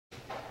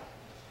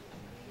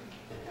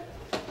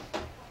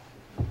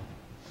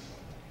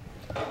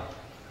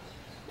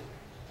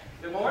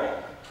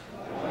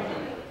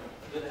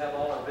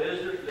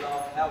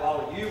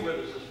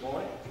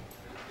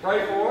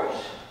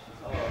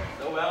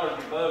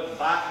up and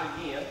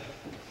biting again.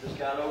 Just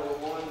got over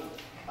one,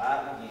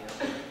 biting again.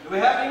 Do we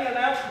have any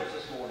announcements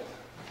this morning?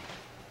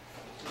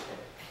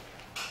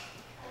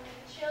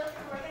 Children,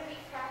 we're going to be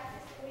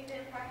practicing. We've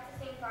been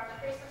practicing for our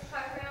Christmas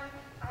program.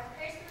 Our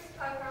Christmas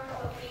program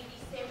will be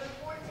December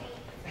 14th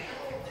in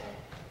Fulton.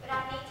 But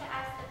I need to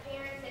ask the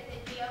parents if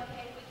it'd be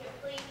okay if we could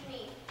please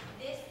meet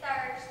this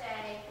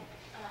Thursday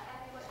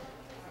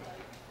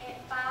at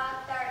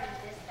 5:30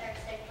 this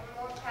Thursday for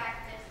more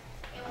practice.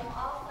 And we'll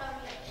also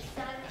meet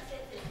Sunday,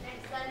 since it's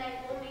next Sunday,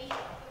 we'll meet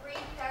at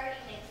 3:30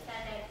 next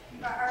Sunday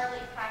for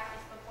early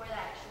practice before the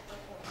actual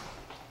performance.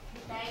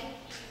 Thank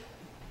you.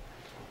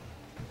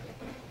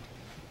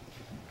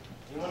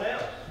 Anyone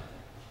else?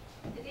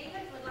 The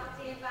deacons would like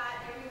to invite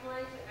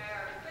everyone to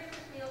our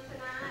Christmas meal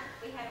tonight.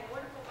 We had a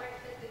wonderful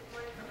breakfast this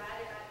morning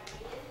provided by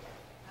the men,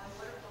 a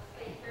wonderful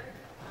speaker.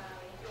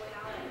 We enjoyed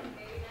all of it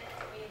very much.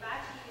 We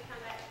invite you to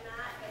come back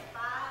tonight at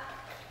 5,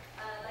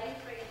 ladies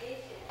for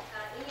addition.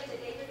 Any of the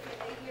deacons can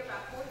be here by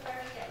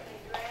 4:30. That would be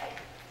great.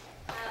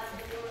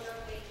 And then we're going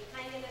to be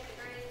hanging up the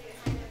greens,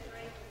 hanging up the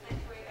rings in the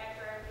sanctuary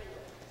after our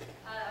meal.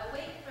 A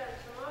week from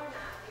tomorrow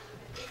night, which is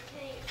the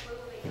 15th, we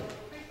will be doing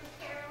Christmas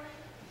caroling.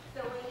 So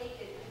we need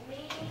as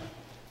many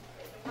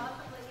as we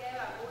possibly go.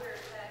 I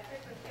ordered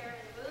Christmas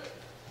caroling books.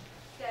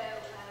 So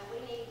we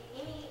need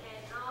any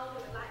and all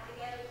who would like to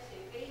go to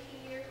be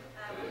here.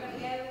 We're going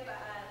to go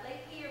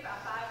leave here by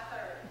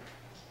 5:30.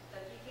 So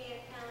if you can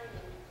come and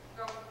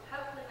go,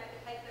 hopefully make a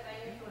taste of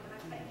ours when I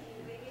take you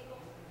in the vehicle.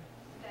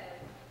 So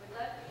we'd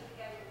love for you to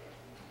go with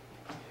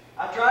us.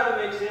 I tried to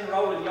mix in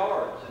rolling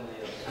yards in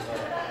this.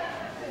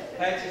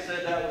 Patsy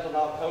said that was an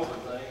October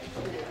thing.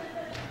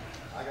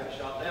 I got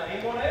shot down.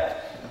 Anyone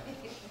else?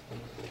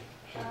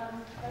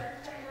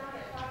 Thursday night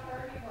at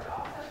 5:30, we're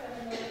also going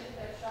to move to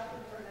go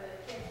shopping for the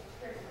kids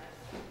for Christmas.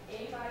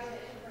 Anybody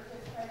that can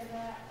participate in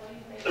that,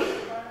 please make it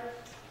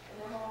first, and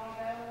then we'll all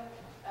go.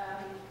 A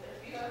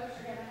few others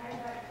are going to hang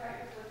back and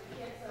practice with the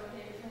kids, so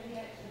we get as many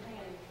action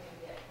hands as we can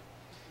get.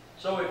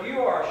 So if you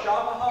are a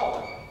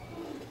shopaholic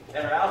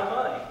and are out of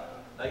money,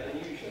 they can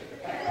use you.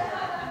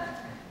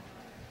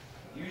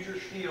 Use your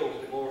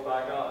skills to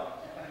glorify God.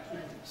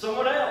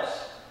 Someone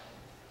else.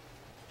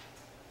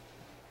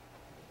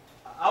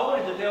 I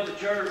wanted to tell the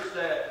church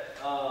that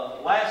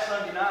last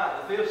Sunday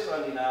night, the 5th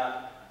Sunday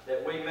night,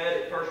 that we met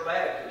at First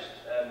Baptist,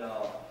 and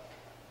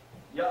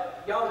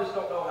y'all just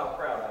don't know how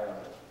proud I am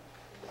of it.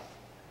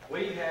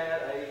 We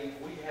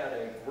had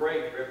a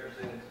great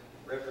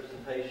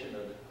representation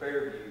of the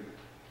Fairview.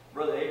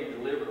 Brother Eddie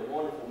delivered a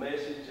wonderful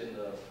message, and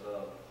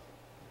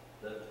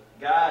the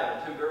guy and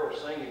the 2 girls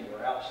singing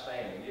were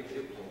outstanding. It was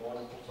a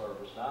wonderful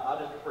service. And I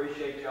just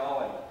appreciate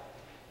y'all. And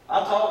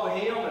I talked with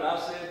him, and I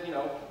said,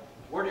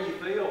 where do you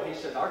feel? He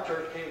said, our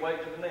church can't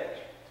wait till the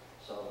next.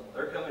 So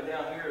they're coming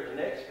down here the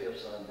next 5th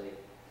Sunday.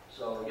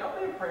 So y'all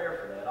be in prayer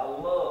for that. I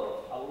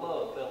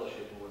love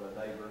fellowshipping with our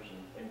neighbors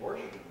and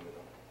worshiping with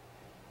them.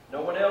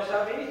 No one else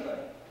have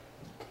anything?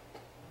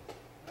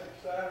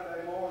 Next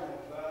Saturday morning,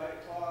 about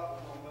 8 o'clock,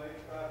 we're going to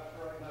be trying to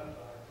straighten up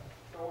our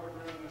storage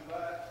room in the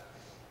back.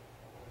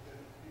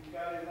 If you've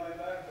got anything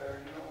back there,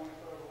 you don't want to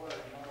throw it away.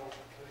 You might want to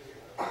see it.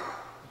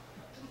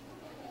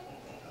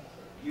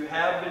 You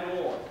have been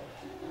warned.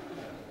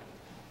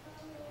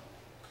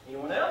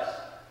 Anyone else?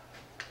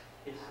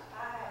 Yes. I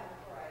have a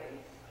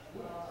praise.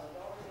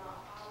 Daughter not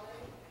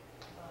Holly,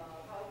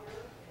 Holger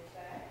is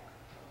back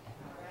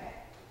from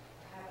Iraq.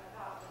 I haven't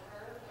talked to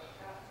her, but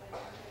I've seen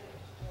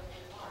her to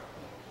Mark.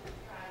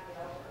 She's trying to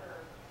get over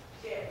her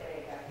jet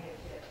lag, I guess,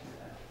 yet.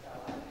 So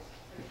I just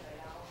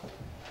appreciate all of it.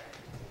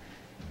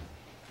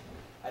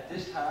 At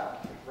this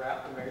time,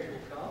 Ralph and Mary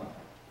will come.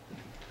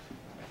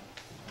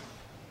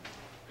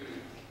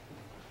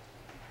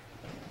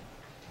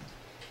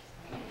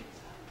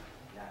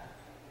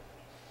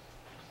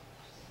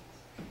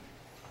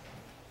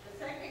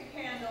 The second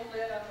candle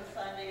lit on the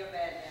Sunday of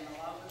Advent,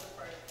 along with the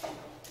first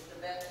candle, is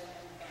the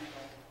Bethlehem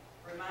candle,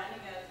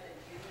 reminding us that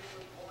Jesus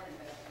was born in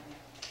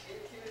Bethlehem.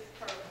 It too is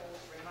purple,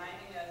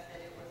 reminding us that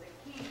it was a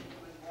king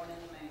who was born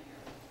in the manger.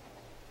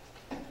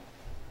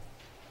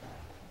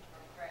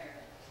 Our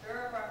prayer. Stir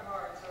up our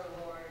hearts, O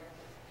Lord,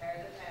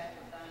 prepare the path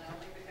of thine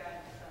only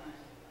begotten Son,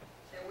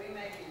 that we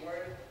may be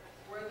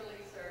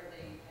worthily serve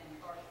thee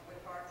with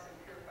hearts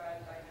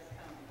purified by his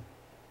coming,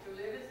 who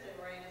livest and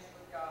reignest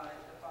with God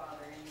the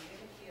Father in the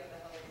unity of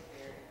the Holy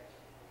Spirit,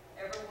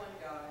 ever one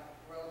God,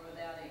 world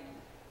without end.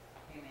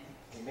 Amen.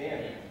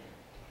 Amen.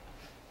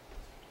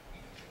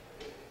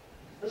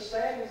 Let's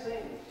stand and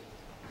sing.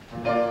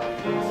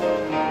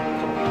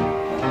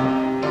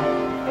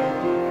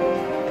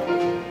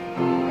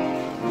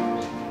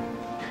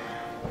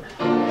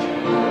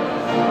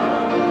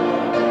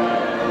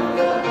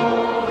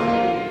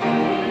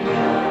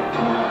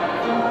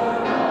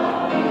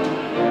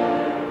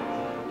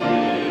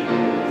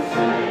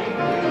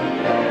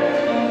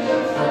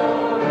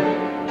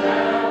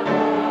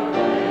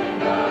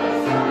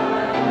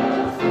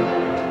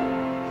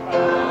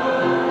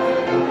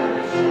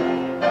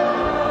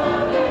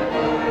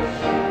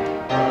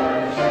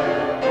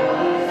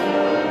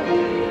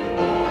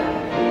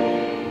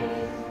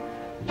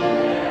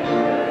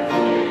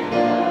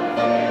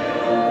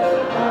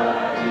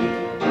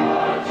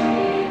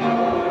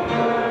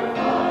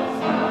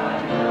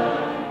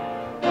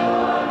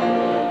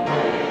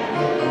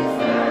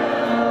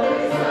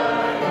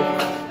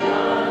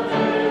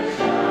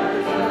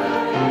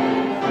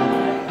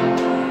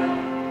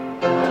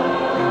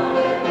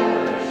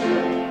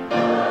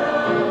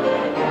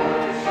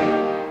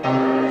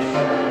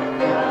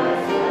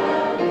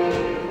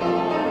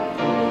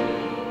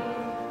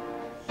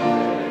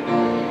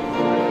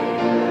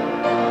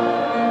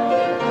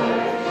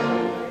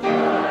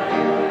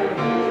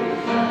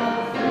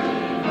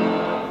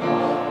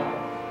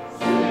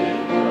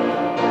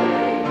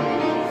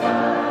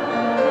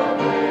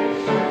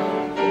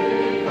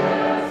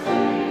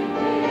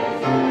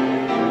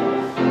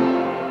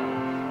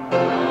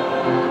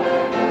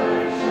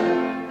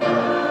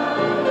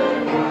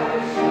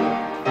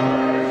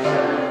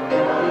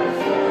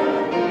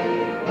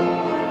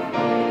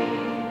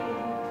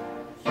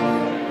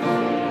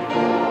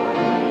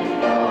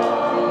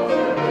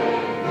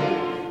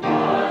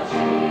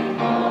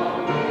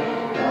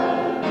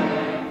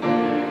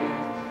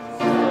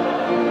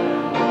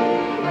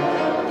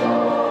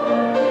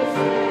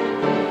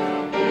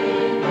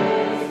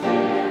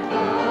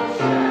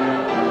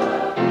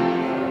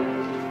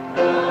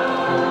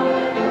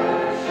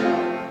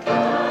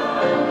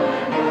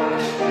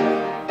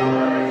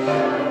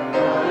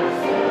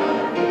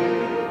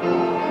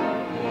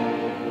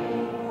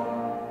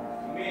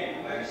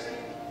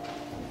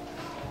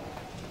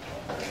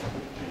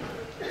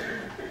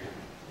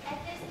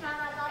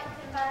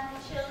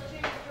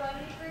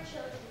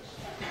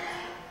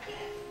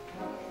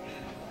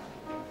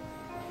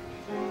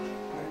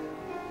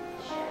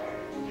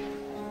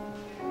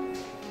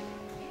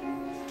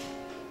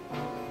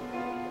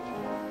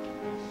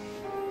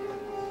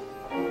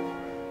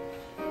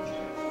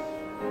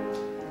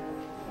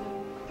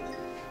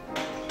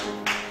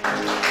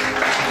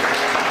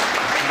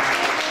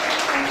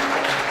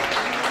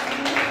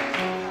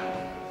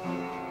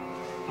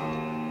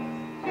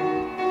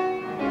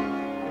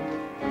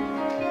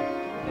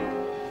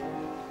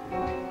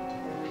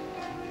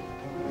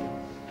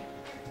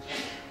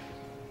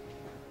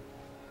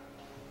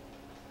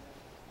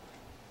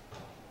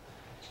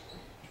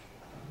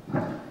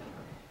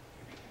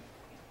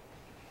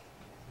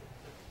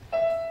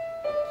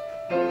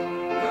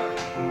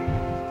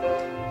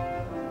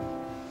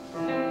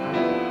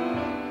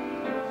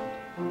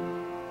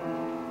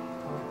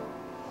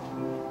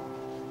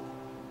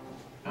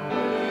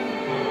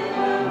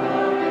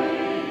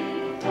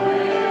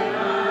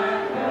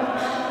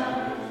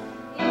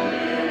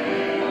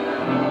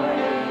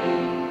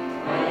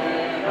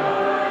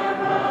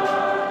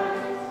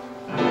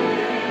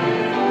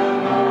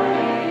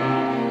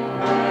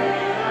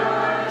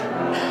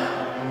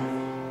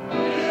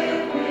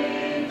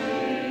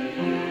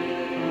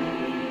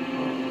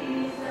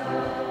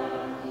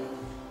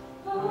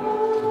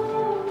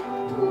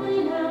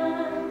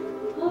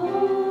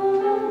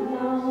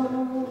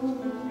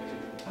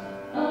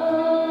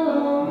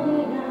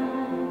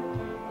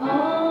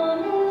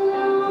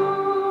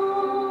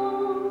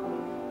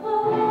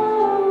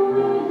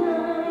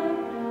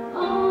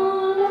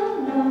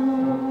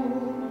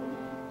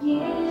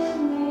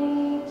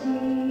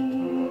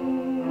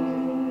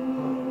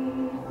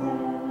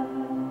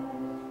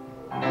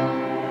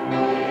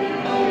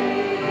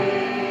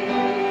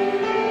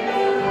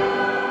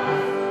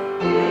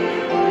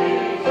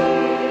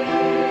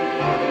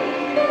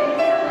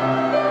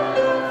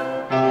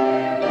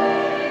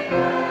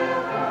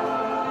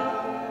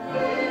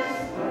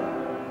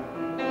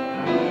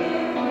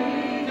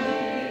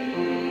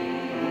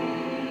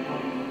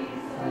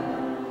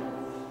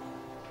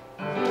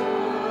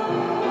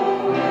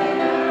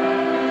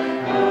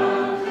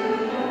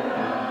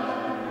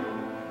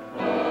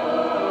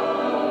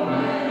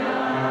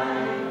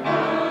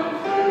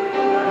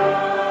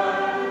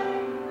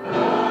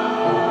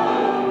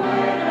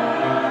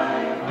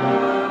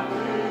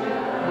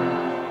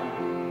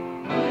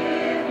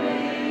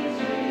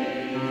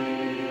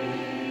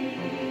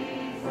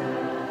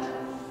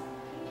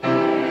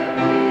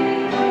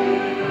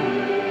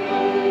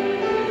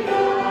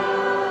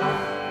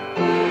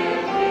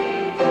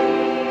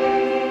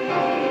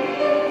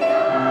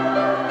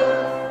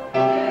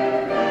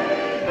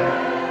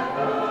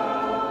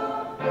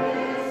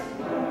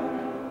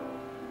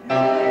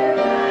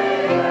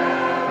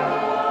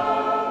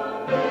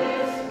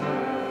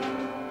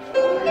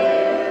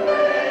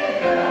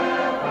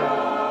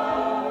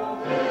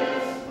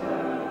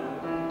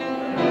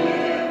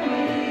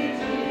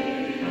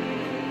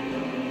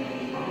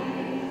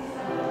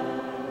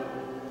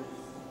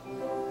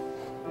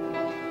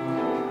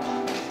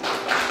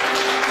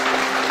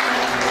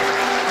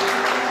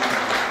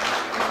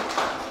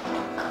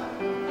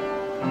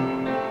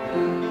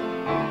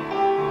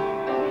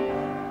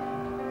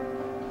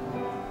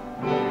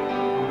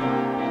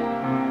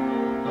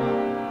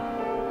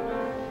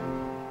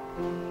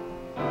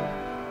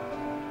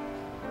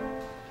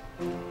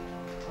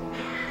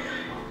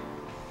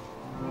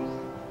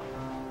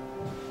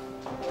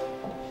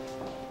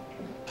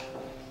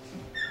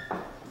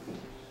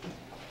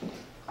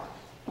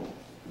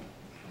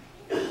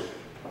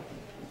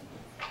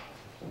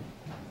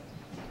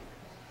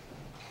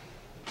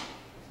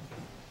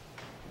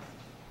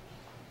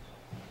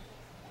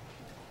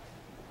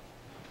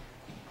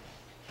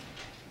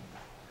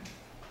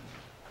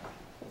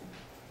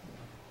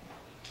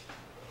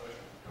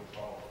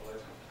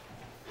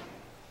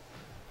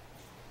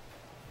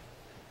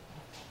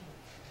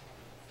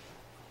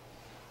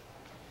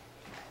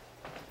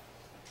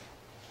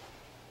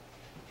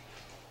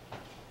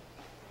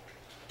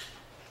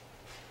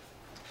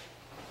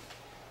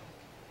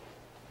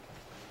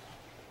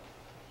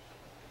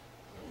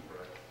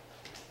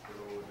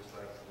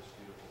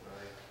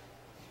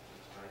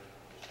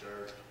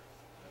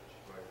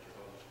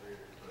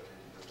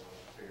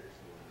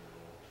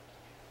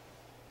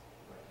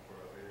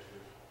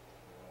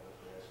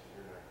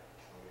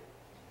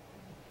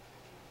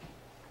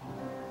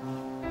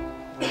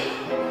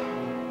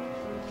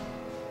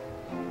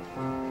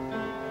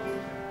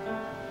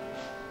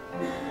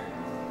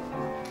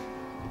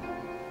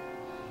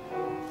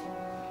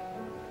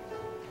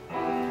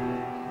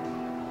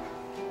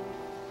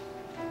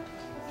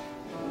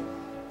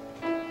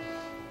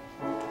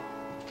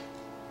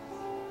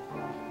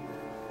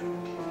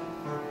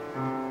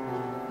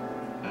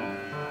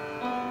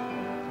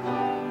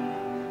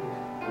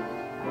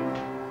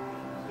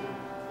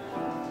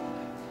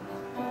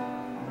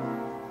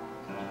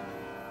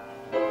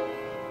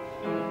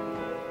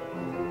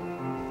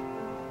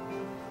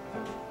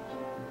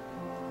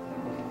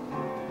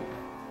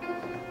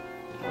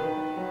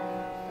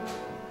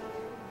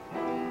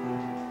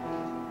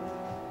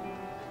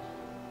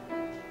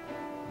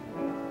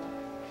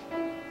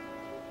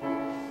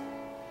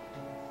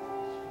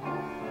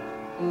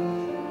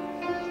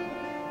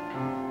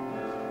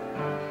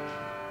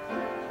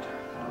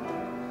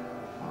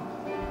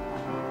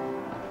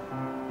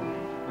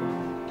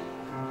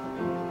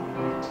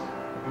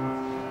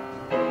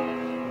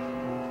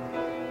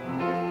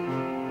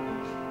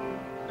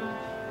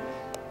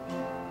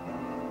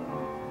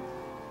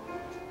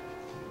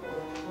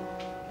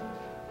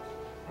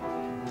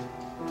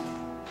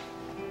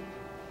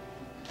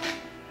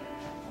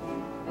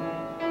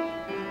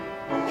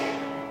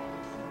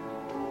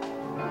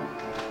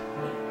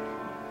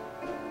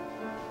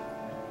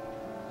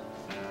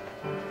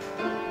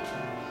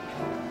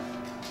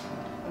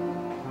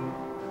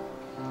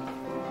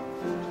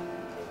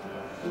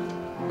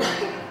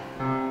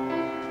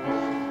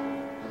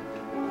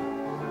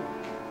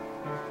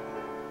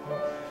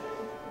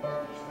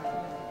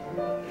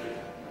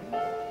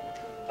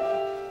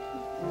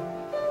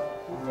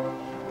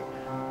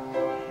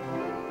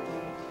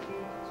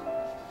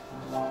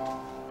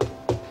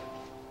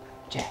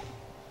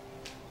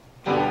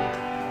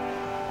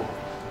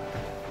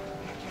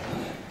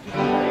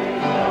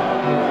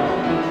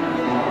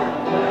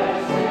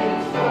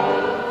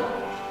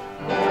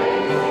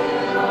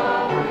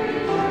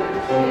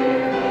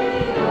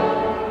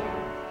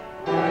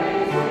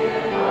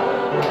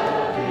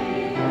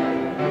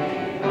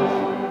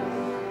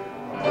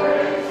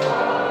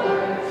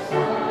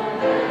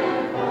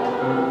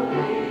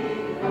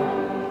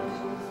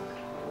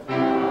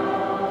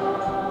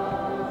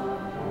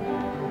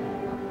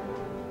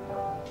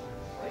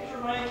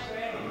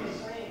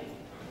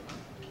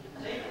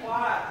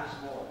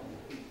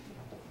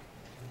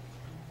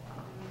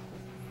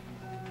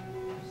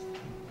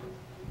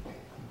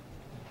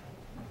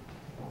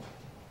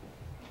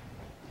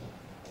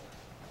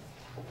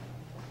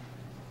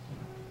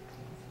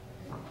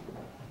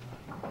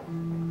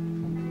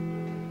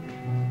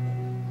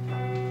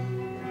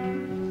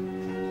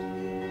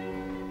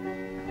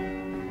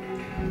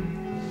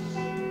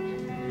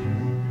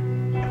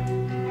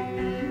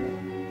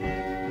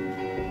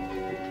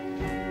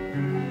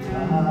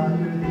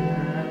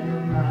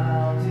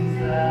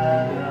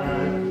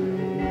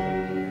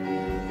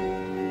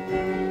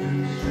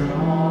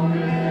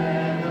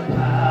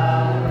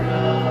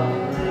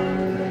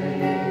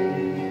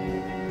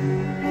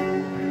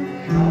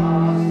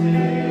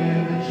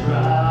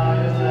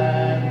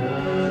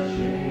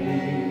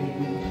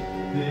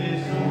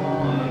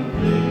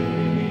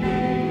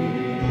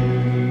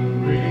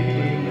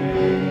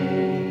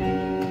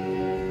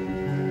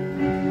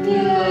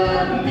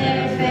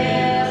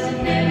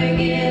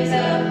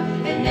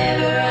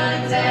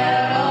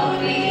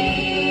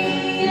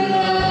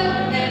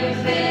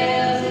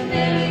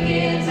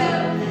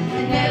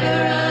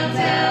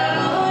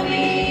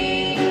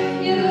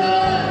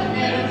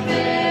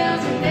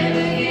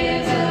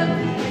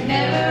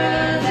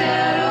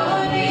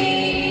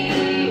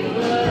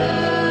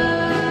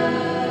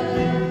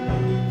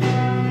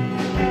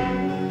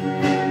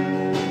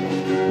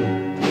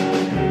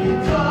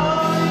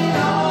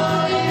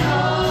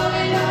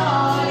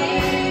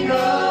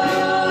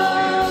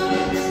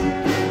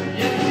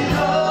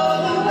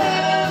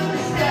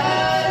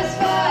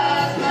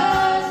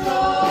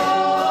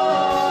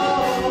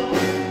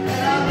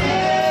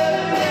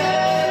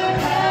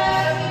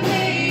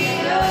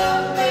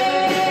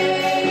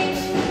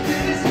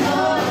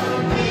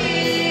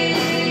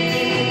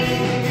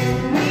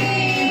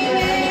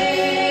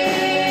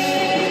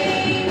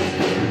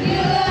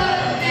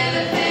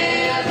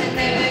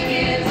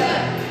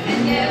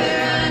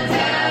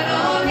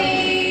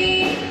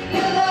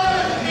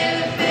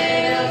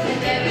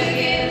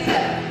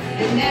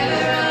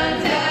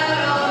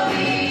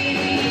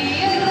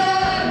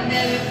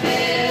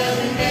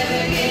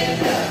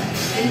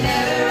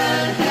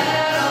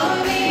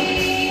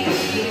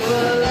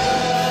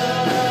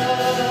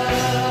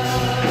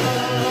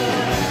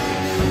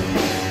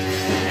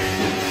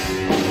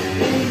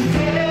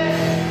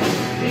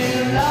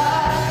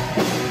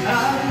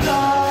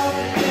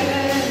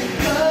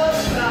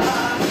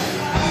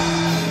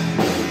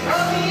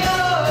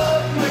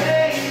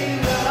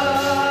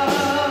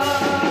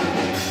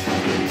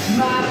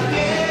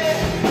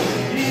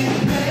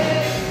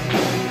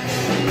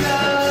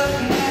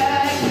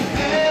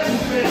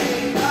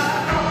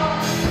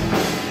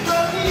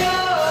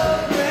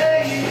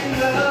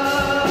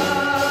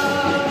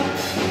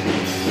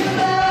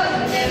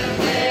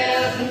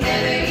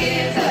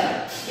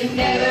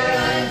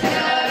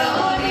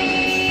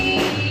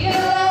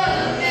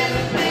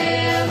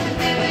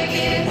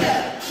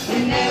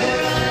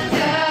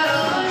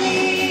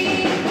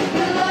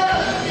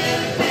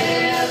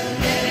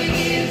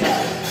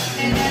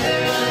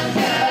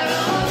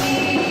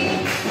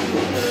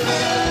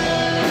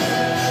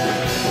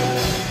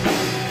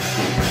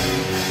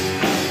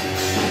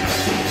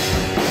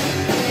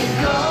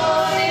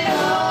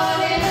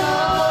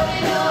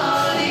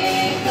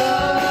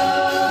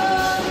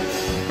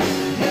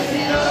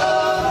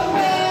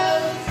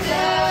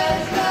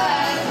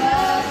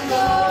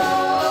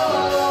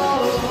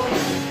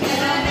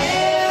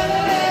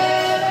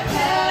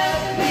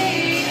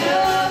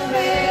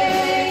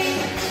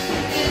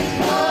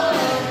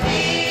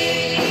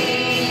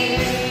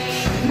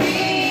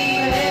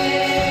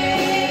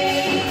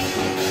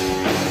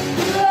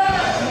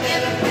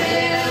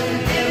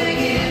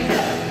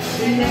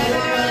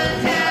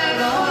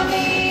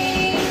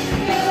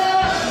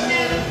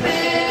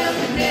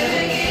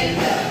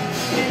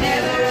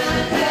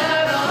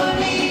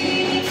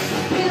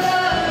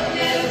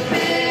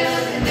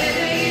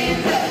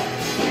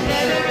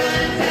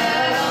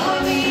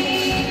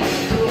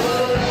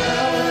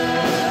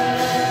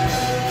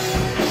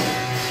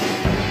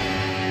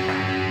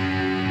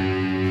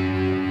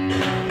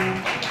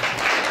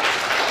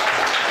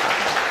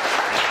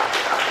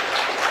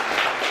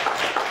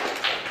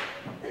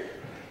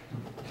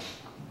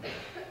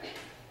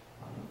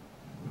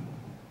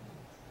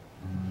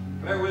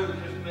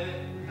 a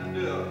minute. I'll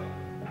do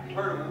a, you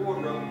heard of a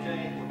wardrobe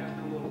change, we'll have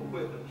to do a little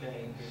equipment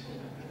change.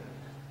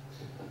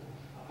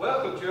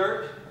 Welcome,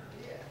 church.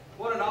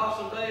 What an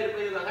awesome day to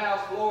be in the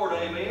house of the Lord,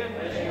 amen?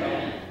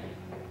 Amen.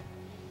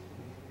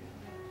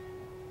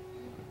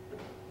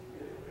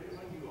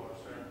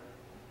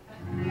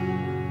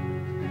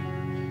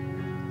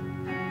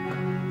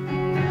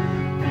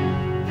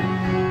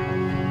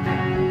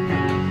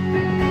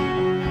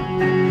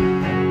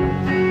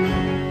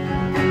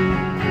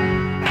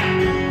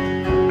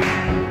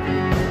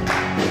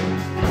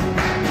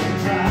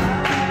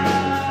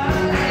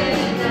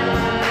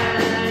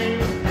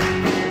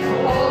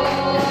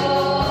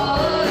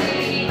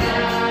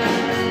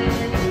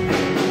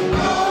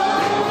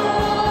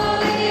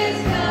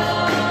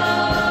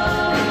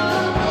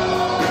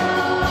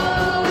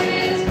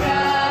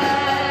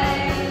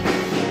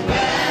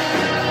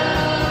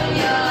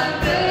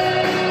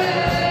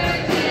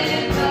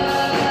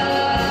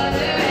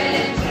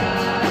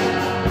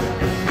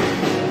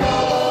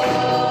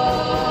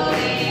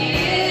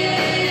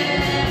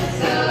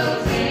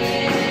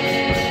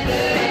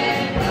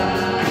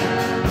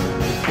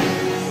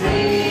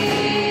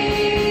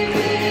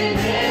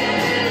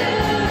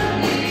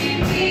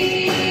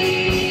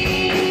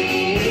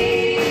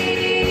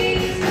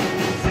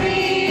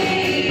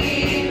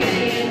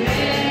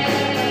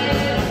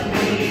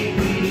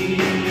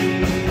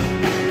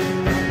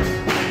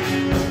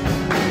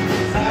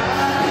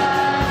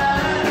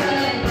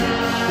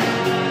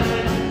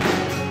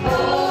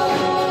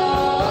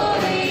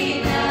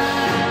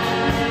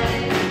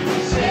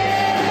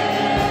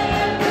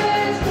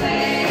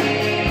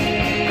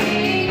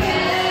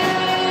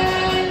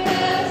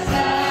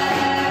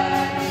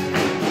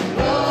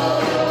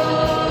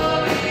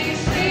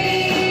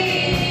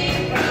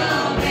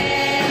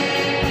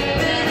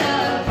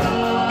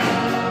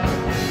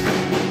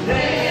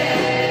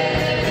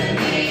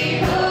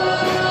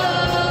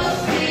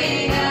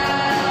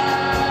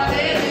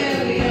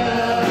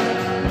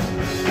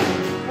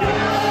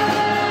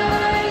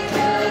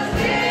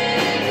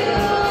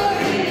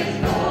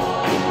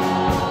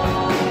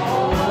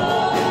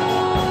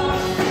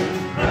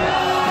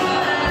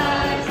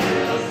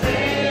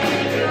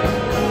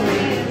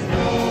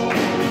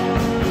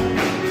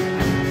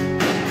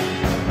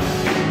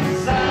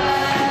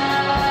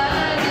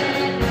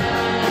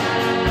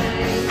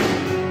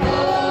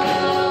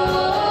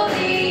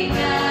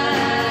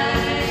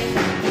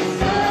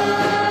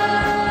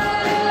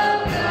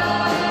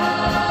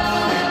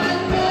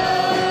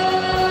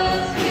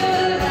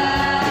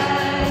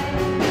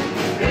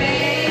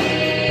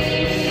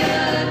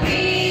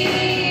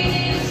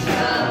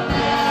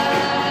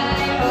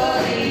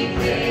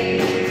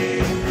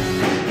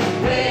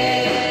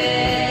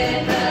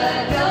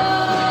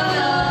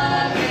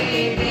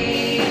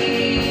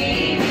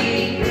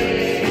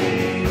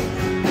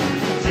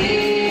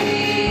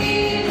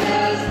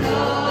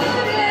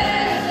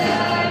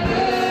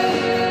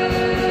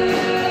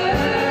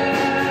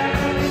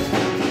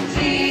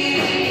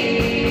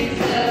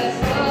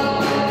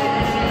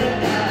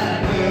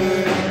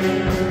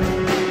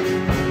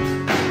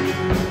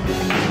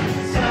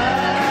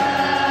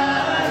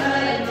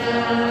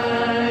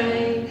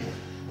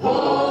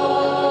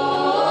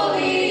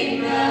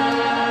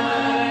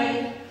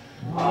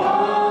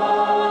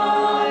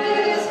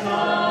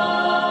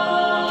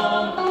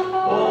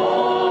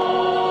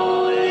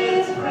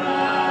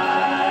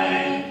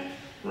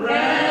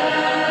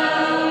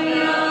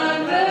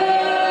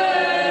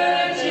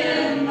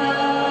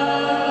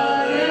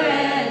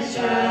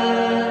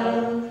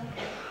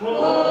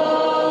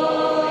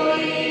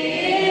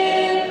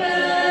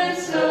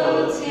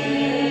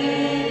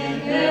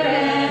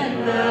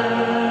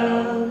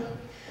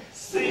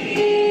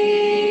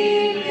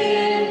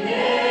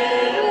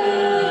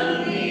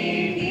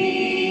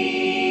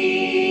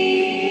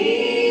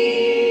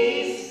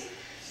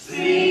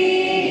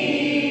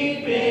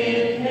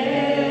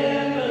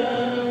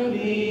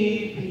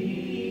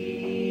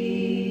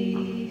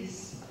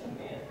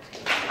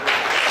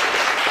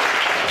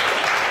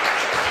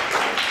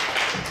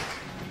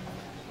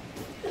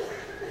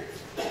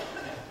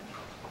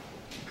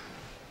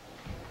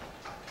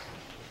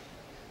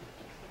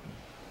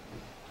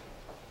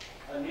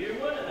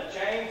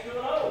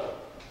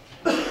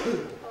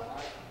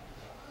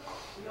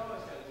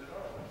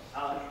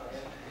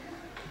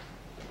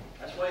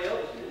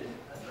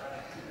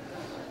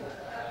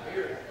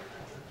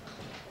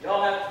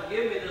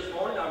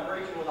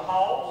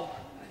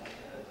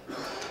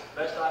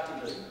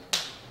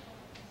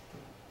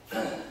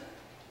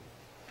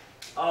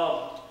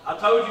 I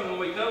told you when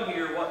we come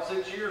here,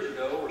 6 years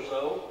ago or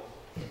so,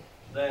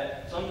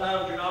 that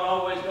sometimes you're not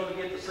always going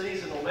to get the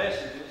seasonal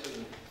messages,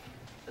 and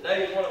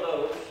today is one of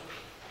those.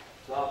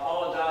 So I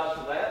apologize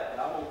for that,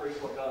 but I'm going to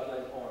preach what God's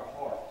laid upon our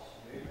hearts.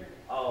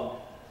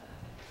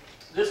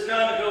 This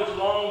kind of goes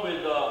along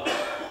with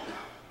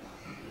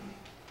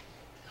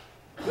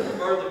the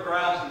birth of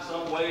Christ in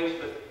some ways,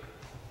 but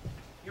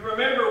you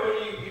remember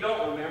when you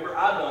don't remember,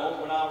 I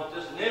don't, when I was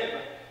just an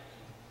infant.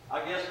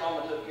 I guess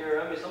Mama took care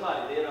of me,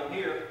 somebody did, I'm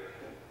here.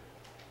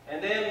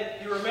 And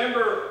then you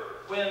remember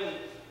when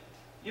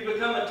you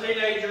become a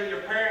teenager and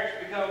your parents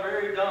become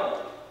very dumb.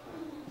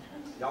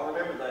 Y'all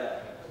remember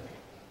that?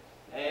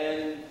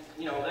 And,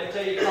 you know, they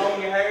tell you to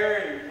comb your hair,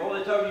 and the more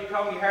they told you to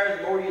comb your hair,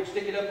 the more you'd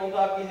stick it up on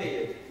top of your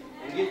head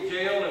and get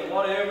jailed and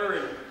whatever.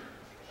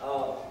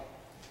 And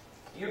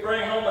you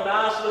bring home a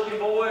nice-looking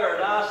boy or a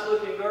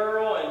nice-looking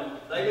girl, and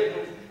they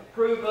didn't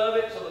approve of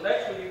it, so the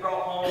next one you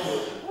brought home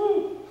was,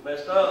 whoo,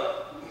 messed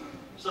up.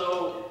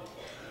 So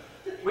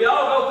we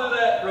all go through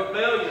that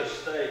rebellious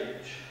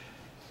stage.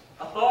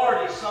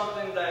 Authority is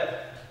something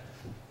that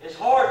is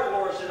hard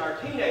for us in our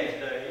teenage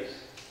days.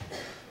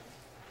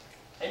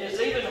 And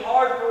it's even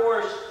hard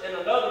for us in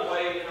another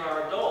way in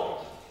our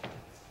adult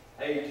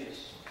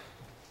ages.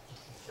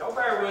 Y'all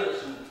bear with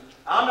us.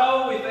 I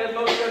know we've had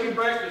most of you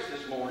breakfast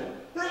this morning.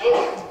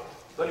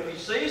 But if you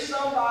see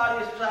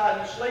somebody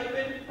beside you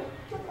sleeping,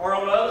 or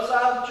on the other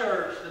side of the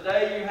church,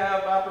 today you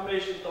have my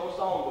permission to throw a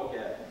songbook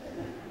at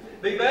them.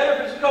 Be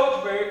better if it's a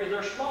Coach Berry because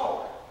they're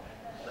smaller.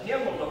 The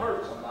hymnals will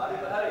hurt somebody,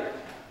 but hey,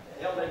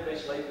 they'll need to be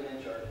sleeping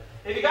in church.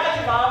 If you got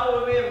your Bible,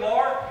 we'll be in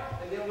Mark,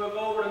 and then we'll go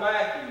over to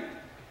Matthew.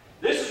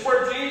 This is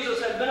where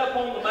Jesus had been up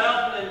on the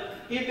mountain, and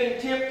he'd been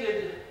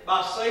tempted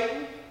by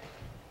Satan.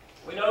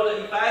 We know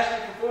that he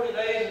fasted for 40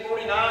 days and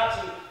 40 nights,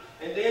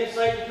 and then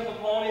Satan came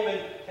upon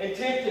him and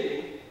tempted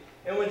him.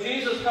 And when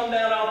Jesus come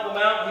down off the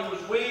mountain, he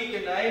was weak,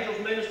 and the angels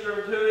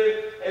ministered to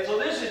him. And so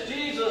this is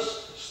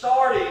Jesus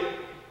starting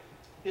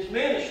his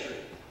ministry.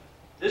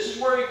 This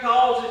is where he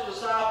calls his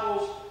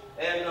disciples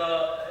and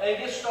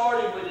gets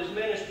started with his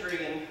ministry.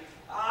 And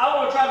I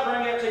want to try to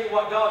bring out to you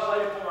what God's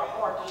laid upon our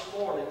heart this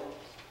morning.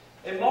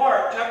 In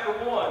Mark chapter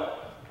 1,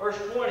 verse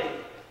 20,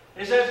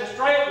 it says, "And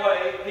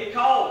straightway he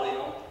called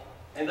them,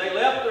 and they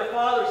left their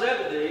father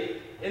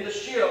Zebedee in the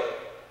ship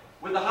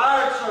with the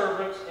hired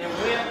servants and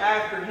went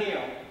after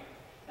him.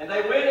 And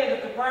they went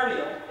into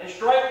Capernaum, and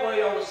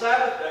straightway on the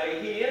Sabbath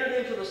day he entered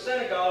into the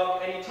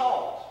synagogue and he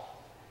taught.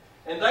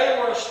 And they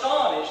were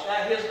astonished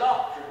at his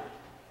doctrine."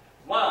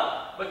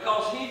 Why?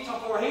 Because he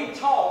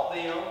taught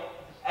them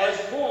as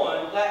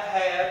one that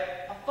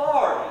had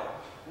authority,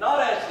 not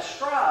as the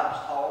scribes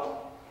taught them.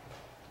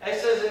 And it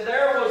says, "And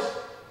there was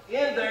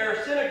in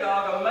their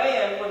synagogue a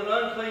man with an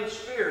unclean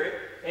spirit,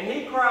 and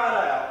he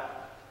cried out,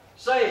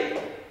 saying,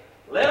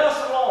 Let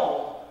us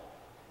alone.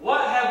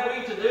 What have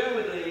we to do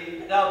with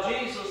thee, thou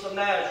Jesus of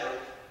Nazareth?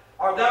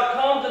 Art thou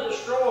come to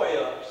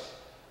destroy us?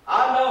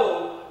 I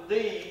know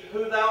thee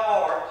who thou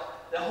art,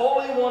 the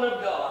Holy One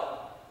of God.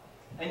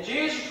 And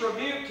Jesus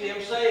rebuked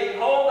him, saying,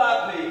 Hold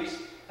thy peace,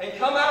 and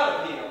come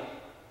out of him.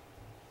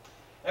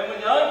 And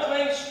when the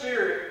unclean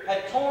spirit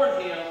had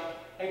torn him,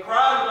 and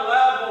cried with a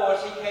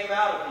loud voice, he came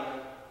out of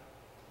him."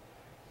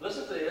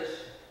 Listen to this.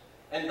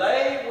 "And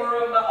they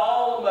were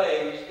all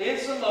amazed,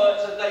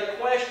 insomuch that they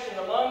questioned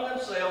among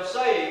themselves,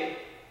 saying,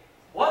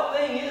 What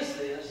thing is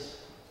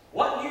this?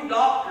 What new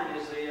doctrine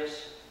is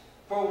this?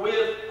 For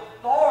with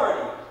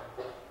authority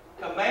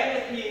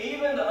commandeth he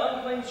even the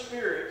unclean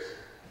spirits,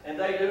 and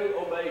they do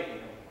obey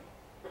him."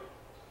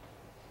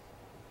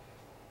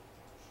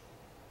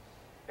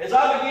 As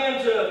I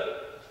began to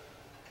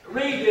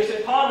read this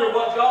and ponder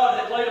what God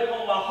had laid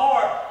upon my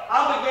heart,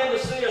 I began to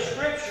see a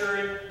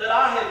scripture that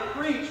I had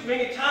preached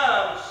many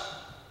times,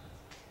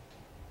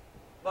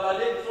 but I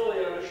didn't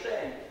fully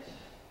understand it.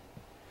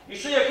 You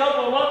see, a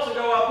couple of months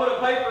ago, I put a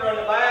paper on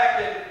the back,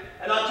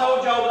 and I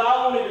told y'all that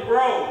I wanted to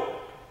grow.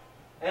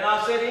 And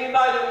I said,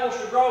 anybody that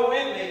wants to grow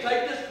with me,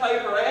 take this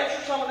paper,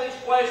 answer some of these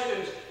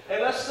questions,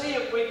 and let's see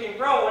if we can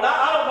grow. And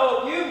I don't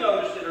know if you've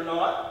noticed it or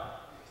not,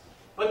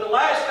 but the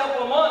last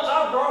couple of months,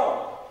 I've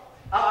grown.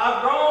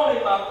 I've grown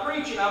in my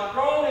preaching. I've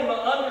grown in my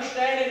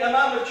understanding. Am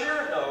I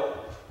mature? No.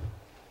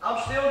 I'm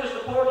still just a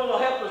poor little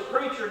helpless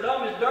preacher,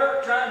 dumb as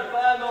dirt, trying to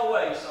find my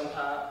way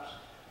sometimes.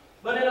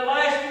 But in the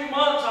last few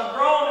months, I've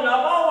grown, and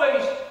I've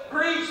always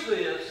preached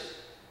this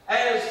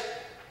as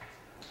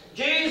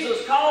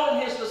Jesus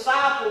calling his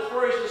disciples,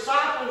 for his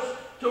disciples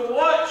to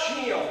watch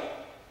him.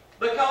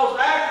 Because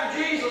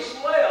after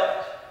Jesus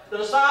left, the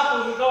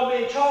disciples were going to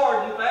be in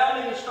charge and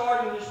founding and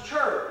starting his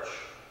church.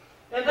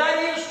 And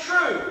that is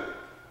true,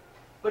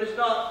 but it's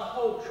not the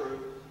whole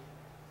truth.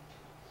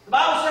 The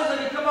Bible says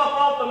that he came up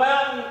off the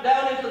mountain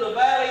down into the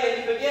valley,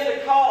 and he began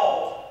to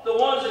call the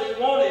ones that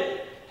he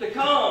wanted to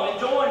come and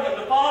join him,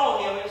 to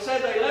follow him. And it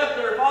said they left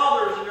their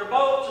fathers and their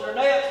boats and their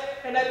nets,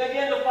 and they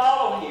began to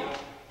follow him.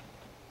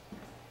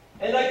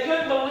 And they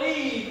couldn't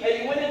believe,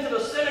 and he went into the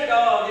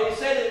synagogue, and he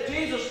said that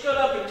Jesus stood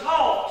up and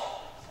taught.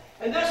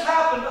 And this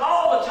happened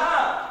all the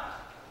time.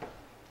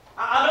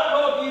 I don't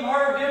know if you've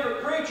heard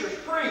different preachers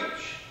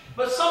preach,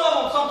 but some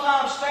of them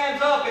sometimes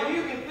stands up, and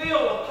you can feel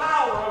the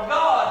power of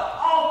God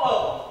off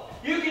of them.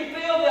 You can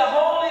feel the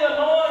holy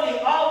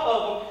anointing off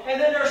of them.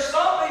 And then there's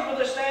some people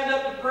that stand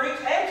up to preach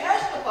and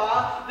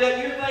testify that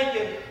you're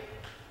thinking,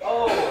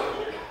 oh,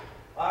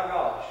 my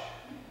gosh,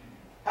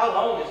 how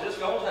long is this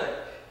going to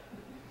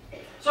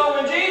take? So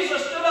when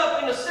Jesus stood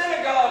up in the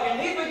synagogue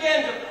and he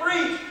began to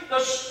preach, the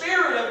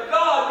Spirit of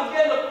God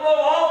began to flow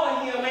off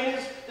of him, and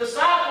his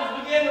disciples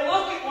began to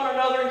look at one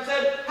another and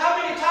said, how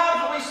many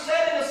times have we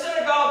sat in the synagogue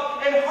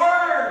synagogue and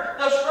heard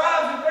the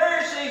scribes and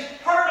Pharisees,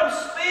 heard them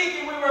speak,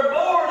 and we were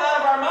bored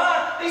out of our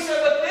mind. He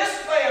said, but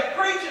this man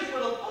preaches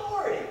with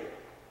authority.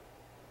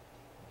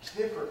 It's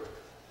different.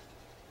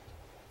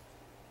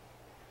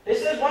 It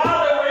says,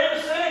 while they were in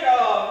the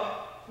synagogue,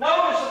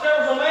 notice that there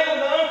was a man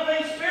with an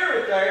unclean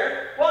spirit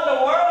there. What in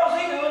the world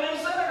was he doing in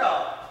the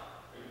synagogue?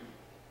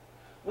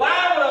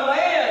 Why would a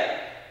man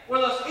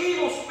with an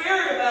evil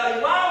spirit about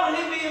him, why would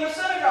he be in the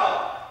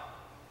synagogue?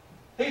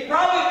 He'd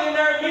probably been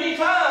there many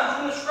times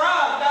when the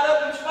scribes got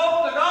up and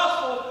spoke the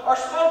gospel or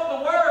spoke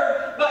the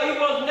word, but he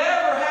was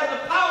never had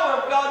the power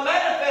of God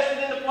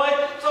manifested in the place.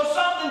 So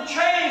something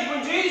changed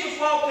when Jesus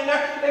walked in there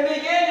and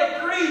began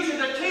to preach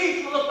and to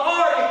teach with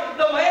authority.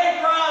 The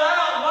man cried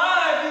out, why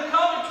have you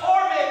come to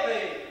torment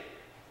me?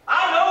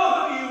 I know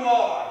who you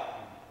are.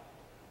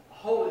 The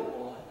Holy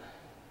One,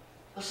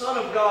 the Son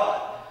of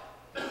God.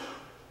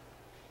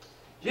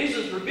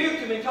 Jesus rebuked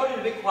him and told him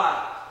to be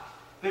quiet.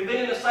 If he'd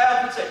been in the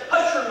South, he'd say,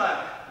 hush your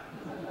mouth.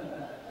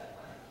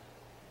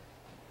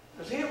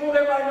 Because he didn't want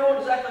everybody knowing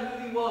exactly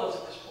who he was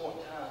at this point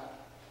in time.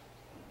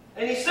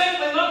 And he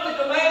simply looked at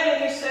the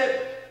man and he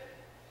said,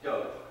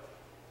 go.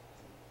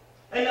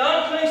 And the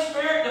unclean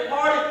spirit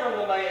departed from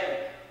the man.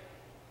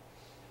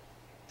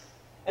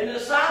 And the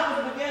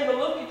disciples began to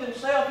look at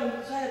themselves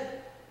and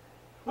said,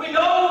 we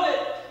know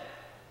that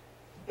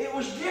it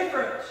was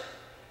different.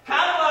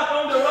 Kind of like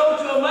on the road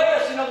to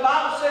Emmaus, the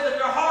Bible said that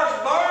their hearts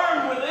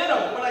burned within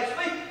them. When they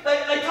speak,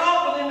 they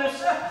talk within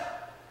themselves.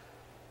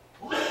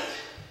 What?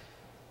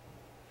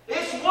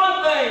 It's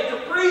one thing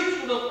to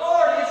preach with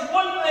authority. It's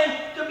one thing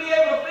to be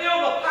able to feel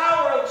the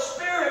power of the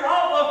Spirit,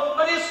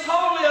 but it's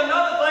totally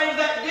another thing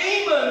that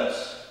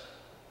demons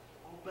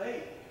obey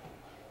Him.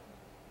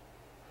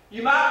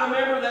 You might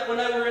remember that when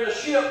they were in a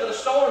ship, that a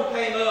storm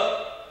came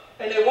up.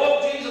 And they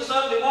woke Jesus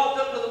up, and they walked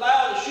up to the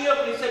bow of the ship,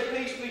 and he said,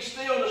 peace be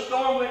still, and the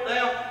storm went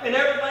down, and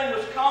everything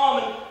was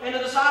calm, and the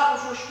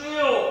disciples were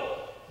still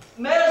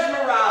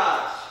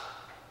mesmerized.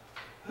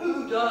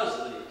 Who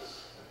does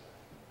this?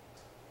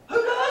 Who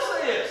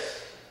does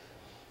this?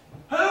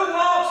 Who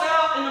walks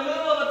out in the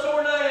middle of a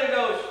tornado and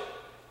goes,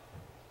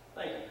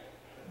 thank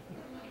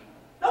you?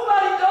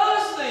 Nobody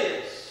does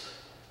this.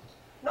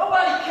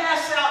 Nobody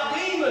casts out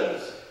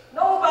demons.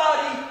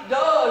 Nobody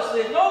does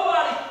this.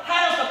 Nobody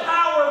has the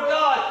power of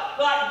God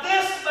like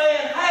this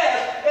man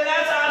has. And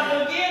as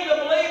I begin to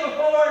believe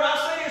before, and I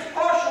say it's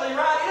partially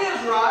right, it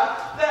is right,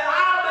 that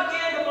I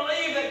began to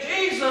believe that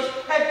Jesus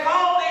had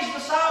called these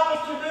disciples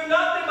to do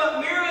nothing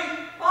but merely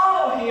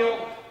follow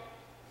Him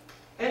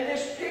and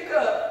just pick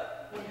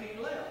up when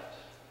He left.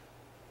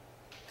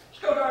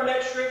 Let's go to our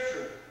next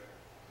scripture.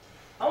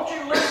 I want you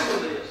to listen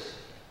to this.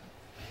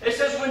 It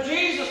says, when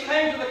Jesus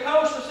came to the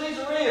coast of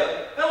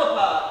Caesarea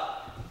Philippi,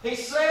 he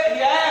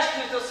asked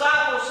his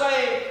disciples,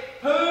 saying,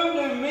 whom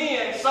do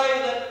men say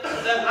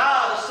that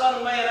I, the Son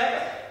of Man,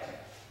 am?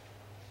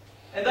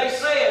 And they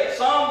said,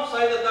 some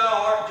say that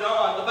thou art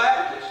John the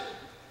Baptist,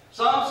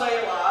 some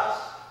say Elias,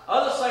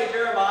 others say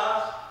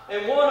Jeremiah,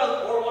 and one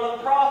of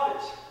the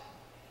prophets.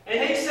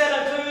 And he said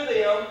unto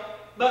them,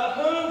 but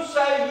whom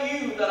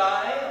say you that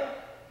I am?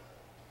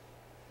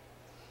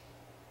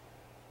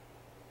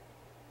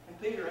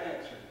 And Peter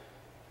answered,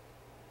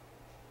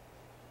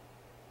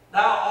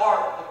 thou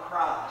art the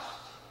Christ,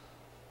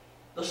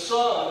 the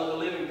Son of the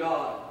living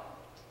God.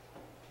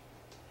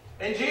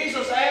 And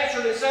Jesus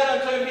answered and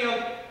said unto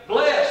him,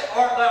 blessed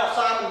art thou,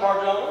 Simon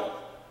Bar-Jonah,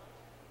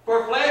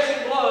 for flesh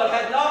and blood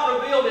hath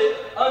not revealed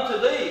it unto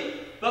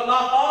thee, but my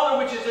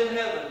Father which is in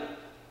heaven.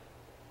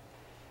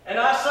 And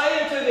I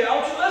say unto thee, I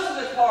want you to listen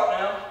to this part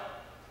now.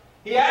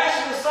 He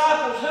asked the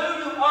disciples,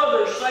 who do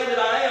others say that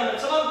I am? And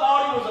some of them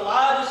thought he was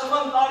Elijah, some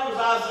of them thought he was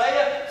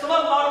Isaiah, some of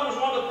them thought he was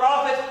one of the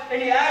prophets.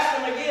 And he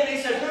asked them again, he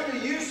said, who do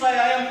you say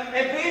I am?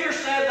 And Peter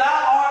said, thou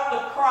art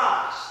the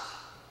Christ.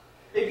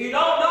 If you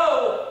don't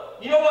know,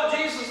 you know what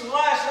Jesus'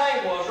 last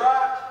name was,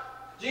 right?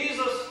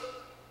 Jesus,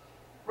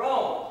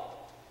 wrong.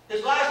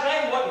 His last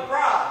name wasn't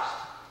Christ.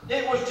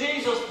 It was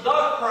Jesus the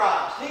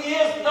Christ. He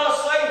is the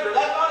Savior.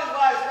 That's not his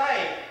last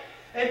name.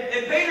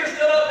 And Peter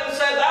stood up and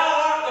said, thou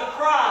art the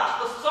Christ,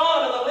 the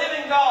Son of the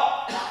living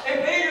God. And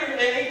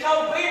he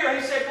told Peter,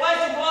 he said, flesh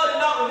and blood had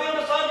not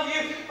revealed this unto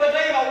you, but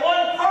there is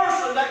one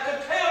person that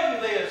could tell you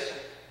this.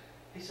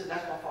 He said,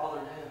 that's my Father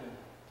in heaven.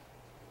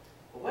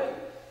 But wait,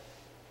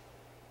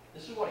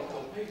 this is what he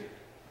told Peter.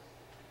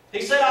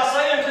 He said, I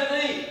say unto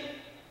thee,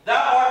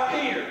 thou art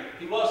Peter.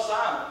 He was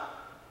Simon.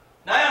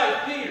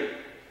 Now he's Peter.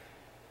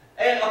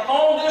 And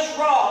upon this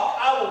rock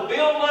I will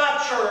build my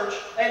church,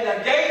 and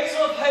the gates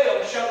of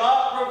hell shall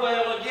not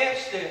prevail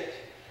against it.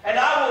 And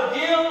I will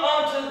give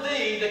unto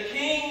thee the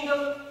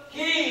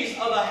keys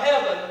of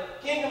the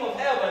kingdom of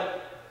heaven.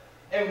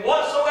 And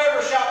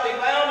whatsoever shall be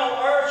bound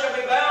on earth shall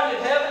be bound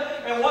in heaven,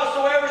 and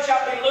whatsoever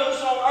shall be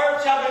loosed on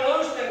earth shall be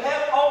loosed in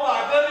heaven. Oh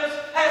my goodness,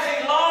 has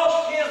he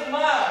lost his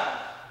mind?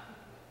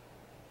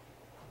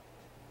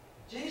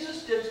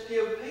 Jesus just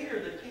gave Peter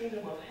the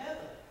kingdom of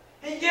heaven.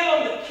 He gave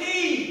him the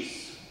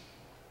keys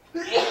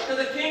to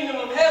the kingdom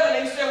of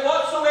heaven. He said,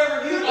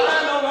 whatsoever you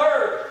bind on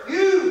earth,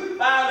 you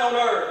bind on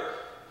earth.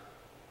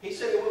 He said,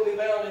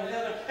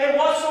 And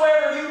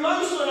whatsoever you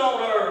loosen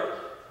on earth,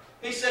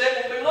 he said,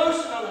 it will be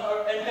loosened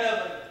in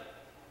heaven.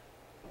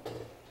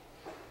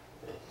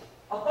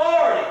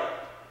 Authority.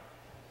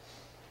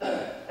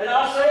 And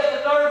I'll say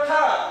it the third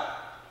time.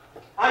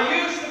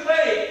 I used to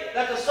think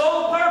that the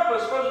sole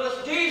purpose for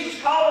Jesus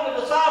calling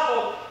the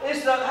disciples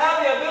is to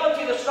have the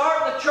ability to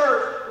start the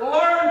church,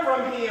 learn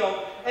from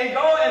Him, and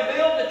go and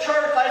build the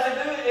church as they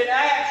do in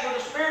Acts, where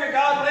the Spirit of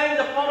God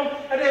landed upon them,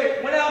 and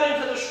they went out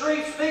into the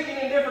streets speaking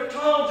in different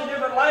tongues and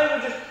different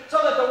languages,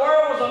 so that the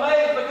world was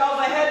amazed because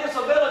they had this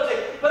ability.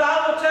 But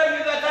I will tell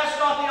you that that's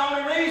not the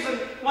only reason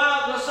why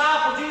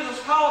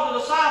Jesus called the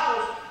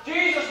disciples.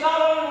 Jesus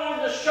not only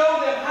wanted to show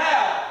them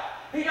how,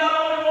 He not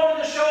only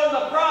wanted to show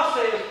them the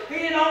process,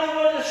 He not only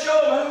wanted to show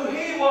them who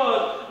He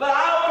was, but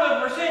I want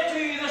to present to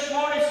you this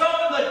morning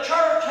something the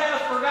church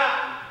has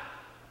forgotten.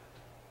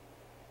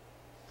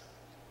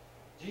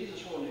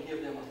 Jesus wanted to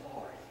give them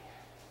authority.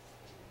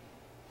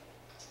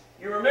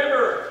 You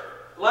remember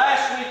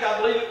last week, I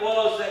believe it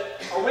was,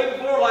 or week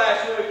before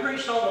last, when we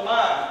preached on the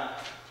mind,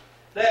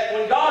 that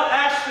when God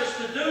asks us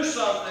to do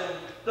something,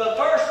 the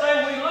first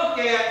thing we look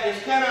at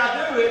is, can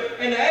I do it?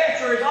 And the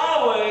answer is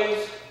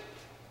always,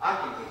 I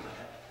can do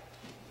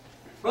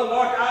that. Brother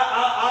Mark,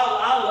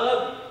 I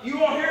love you. You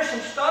want to hear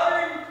some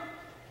stuttering?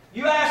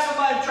 You ask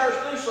somebody in church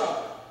to do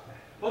something.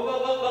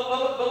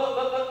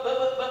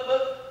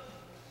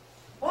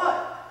 What?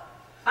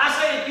 I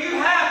said, if you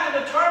have to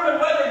determine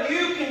whether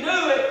you can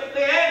do it,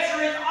 the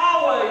answer is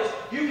always,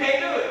 you can't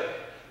do it.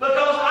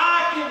 Because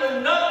I can do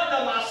nothing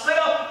of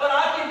myself, but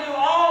I can do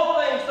all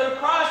things through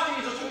Christ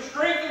Jesus who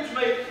strengthens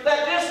me.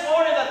 That this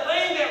morning, the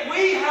thing that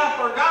we have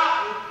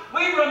forgotten,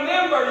 we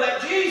remember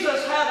that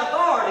Jesus had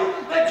authority,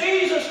 that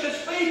Jesus could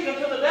speak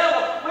unto the devil.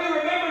 We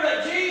remember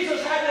that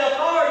Jesus had the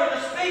authority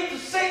to speak to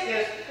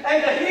sickness and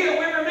to heal.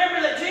 We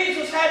remember that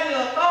Jesus had the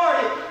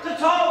authority to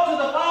talk to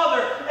the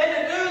Father and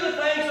to do the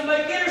things to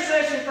make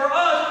intercession for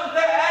us.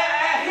 That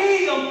at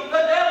Him,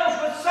 the devils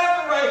would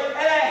separate,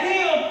 and at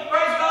Him,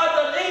 praise God,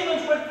 the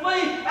demons would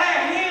flee.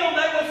 At Him,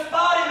 they would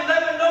spot Him and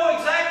they would know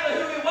exactly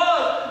who He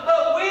was.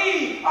 But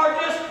we are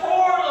just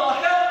poor little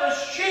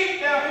helpless sheep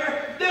down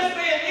here, just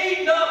being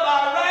eaten up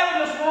by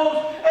ravenous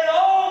wolves. And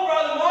oh,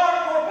 Brother Mark,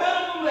 poor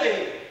pitiful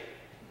me.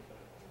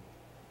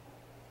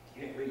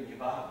 You ain't reading your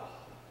Bible.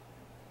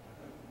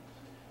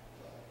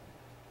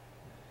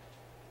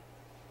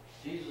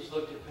 Jesus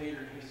looked at Peter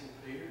and He said,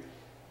 Peter,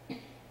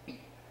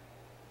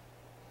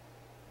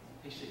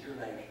 He said, your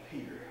name is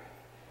Peter.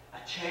 I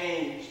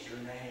changed your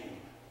name.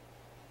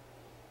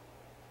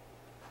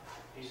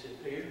 He said,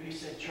 Peter, He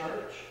said,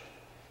 church,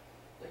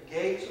 the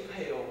gates of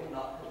hell will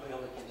not prevail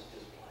against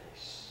this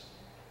place.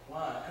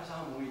 Why? Because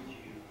I'm with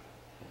you.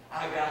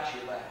 I got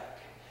you back.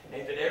 And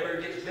if it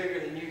ever gets bigger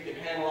than you can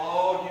handle,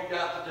 all you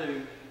got to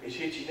do is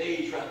hit your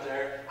knees right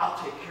there. I'll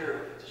take care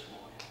of it this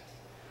morning.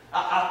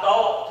 I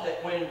thought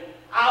that when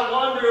I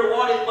wonder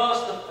what it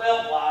must have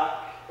felt like.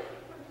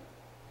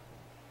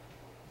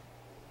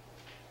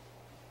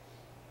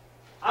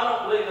 I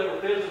don't believe there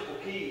were physical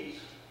keys.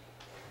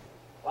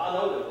 Well, I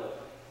know there were.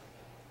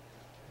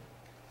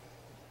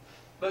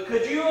 But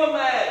could you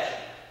imagine?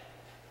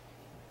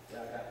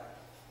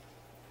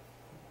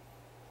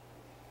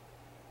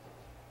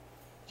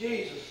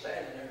 Jesus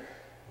standing there,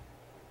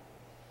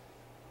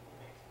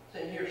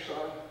 saying, here,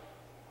 son,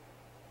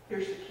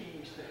 here's the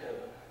keys to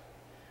heaven.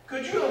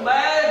 Could you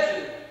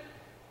imagine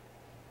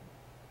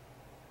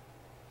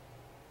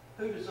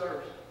who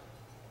deserves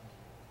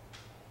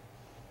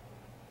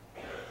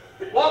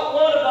it? What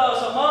one of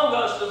us among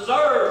us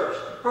deserves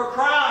for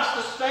Christ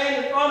to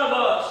stand in front of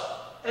us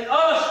and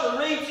us to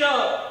reach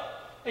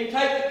up and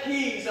take the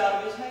keys out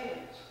of His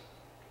hands?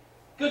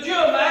 Could you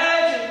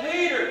imagine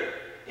Peter,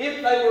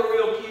 if they were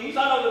real keys?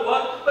 I know they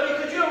wasn't,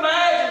 but could you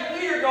imagine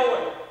Peter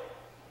going,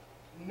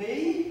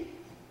 me?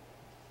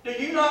 Do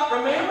you not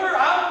remember?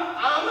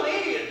 I'm an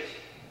idiot.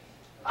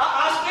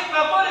 I stick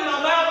my foot in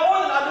my mouth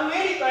more than I do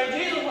anything.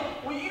 Jesus,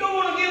 well, you don't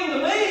want to give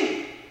them to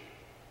me.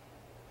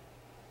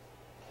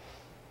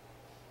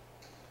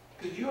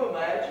 Could you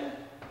imagine?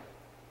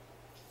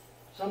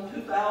 Some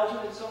 2,000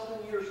 and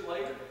something years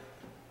later,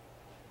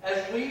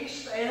 as we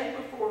stand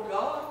before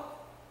God,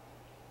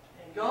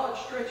 and God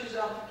stretches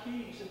out the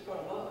keys in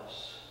front of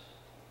us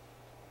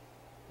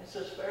and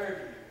says,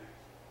 Fairview,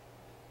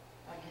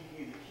 I give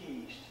you the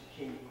keys to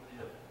the kingdom of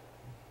heaven.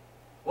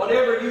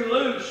 Whatever you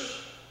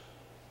loose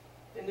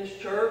in this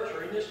church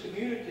or in this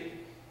community,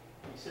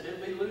 He said,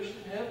 it'll be loosed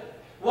in heaven.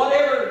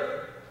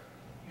 Whatever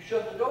you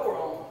shut the door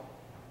on,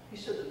 He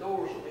said, the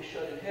doors will be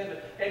shut in heaven.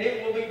 And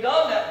it will be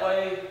done that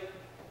way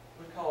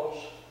because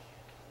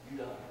you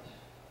done it.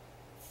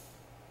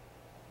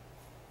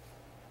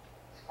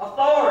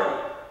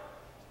 Authority.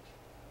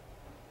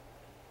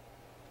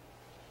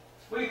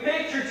 We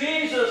picture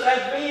Jesus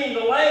as being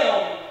the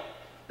lamb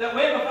that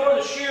went before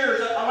the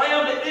shears, a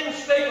lamb that didn't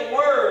speak a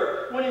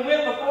word when He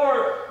went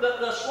before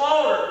the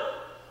slaughter.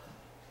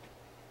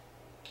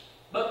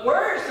 But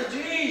where is the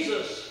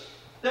Jesus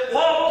that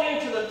walked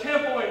into the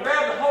temple and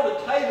grabbed a hold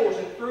of tables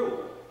and threw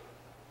them?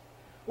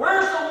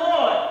 Where's the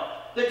one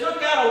that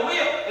took out a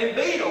whip and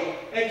beat them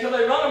until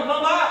they run them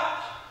out.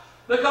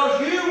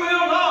 Because you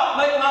will not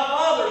make my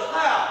Father's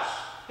house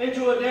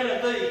into a den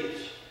of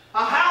thieves.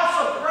 A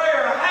house of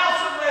prayer, a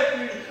house of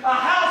refuge, a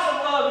house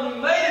of love, and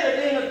you made it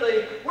a den of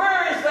thieves.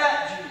 Where is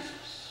that,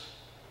 Jesus?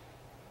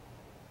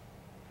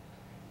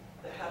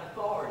 They had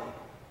authority.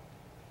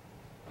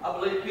 I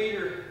believe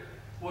Peter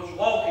was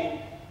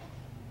walking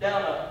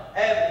down an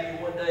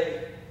avenue one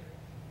day,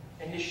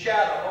 and his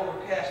shadow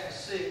overcast the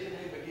sick, and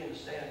he began to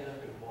stand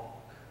up and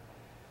walk.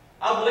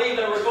 I believe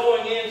they were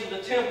going into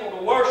the temple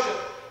to worship,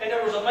 and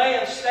there was a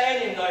man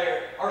standing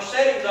there, or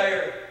sitting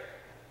there,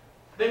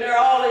 been there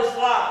all his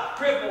life,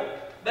 crippled,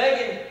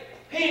 begging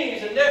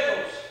pennies and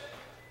nickels.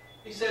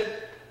 He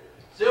said,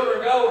 silver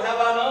and gold have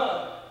I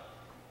none.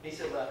 He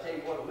said, well, I tell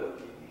you what I will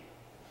give you.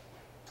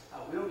 I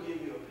will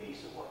give you a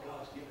piece of what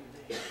God's given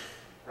me.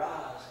 Rise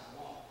and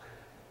walk.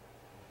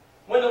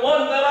 When the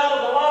one fell out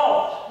of the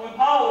loft, when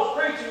Paul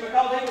was preaching,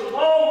 because he was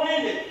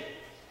long-winded,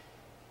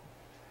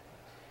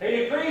 and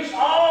he preached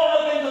all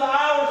up into the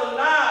hours of the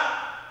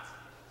night,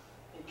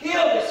 and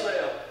killed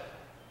himself,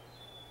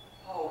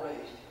 Paul raised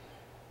him.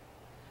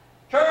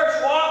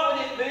 Church, what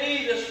would it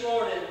be this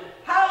morning?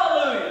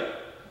 Hallelujah!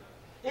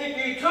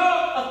 If you took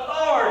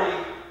authority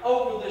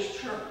over this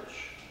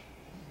church.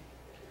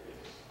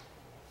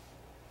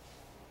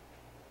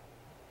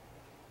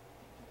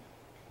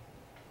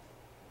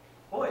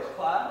 Boy, it's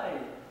quiet,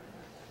 ain't it?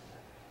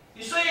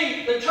 You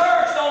see, the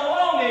church don't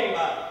belong to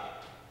anybody.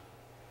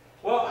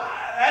 Well,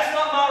 that's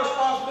not my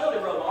responsibility,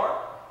 Brother Mark.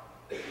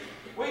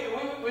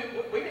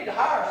 We need to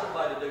hire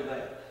somebody to do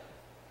that.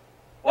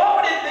 What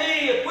would it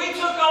be if we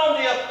took on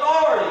the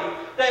authority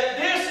that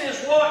this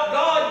is what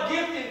God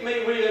gifted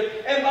me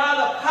with, and by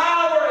the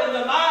power and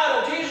the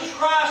might of Jesus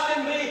Christ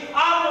in me,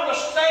 I'm going to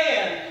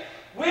stand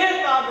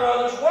with my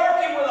brothers,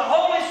 working with the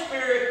Holy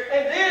Spirit,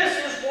 and this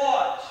is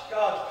what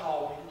God's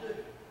called me to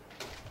do.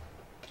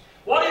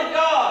 What if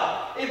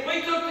God, if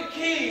we took the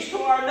keys to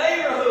our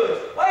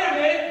neighborhoods, wait a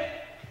minute,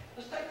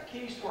 let's take the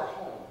keys to our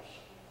homes.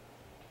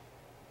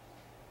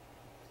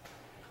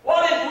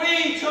 What if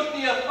we took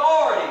the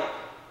authority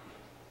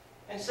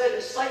and said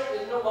that Satan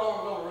is no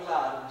longer going to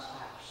reside in this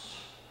house?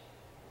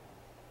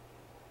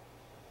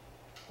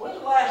 When's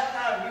the last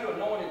time you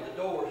anointed the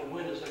doors and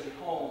windows of your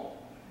home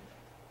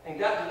and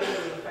got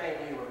together with the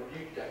family and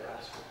rebuked that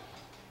rascal?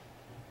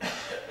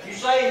 You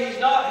say he's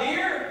not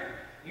here?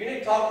 You need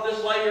to talk to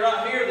this lady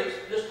right here that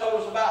just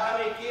told us about how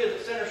many kids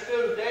at center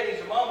schools, daddies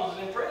and mamas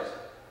is in prison.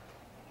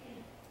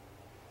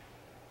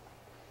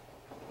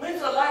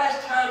 When's the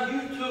last time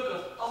you took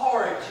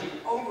authority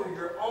over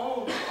your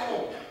own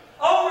home,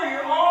 over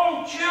your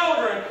own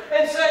children,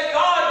 and said,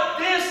 God,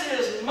 this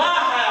is my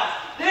house.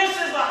 This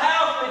is the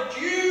house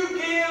that you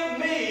give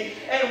me.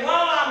 And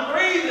while I'm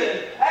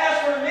breathing,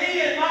 as for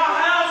me and my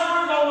house,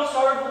 we're going to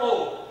serve the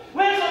Lord.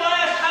 When's the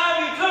last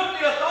time you took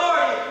the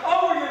authority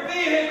over your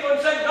vehicle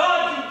and said,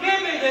 God, you give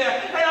me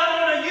that, and I'm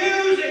going to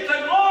use it to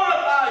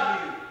glorify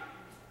you?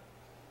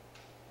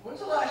 When's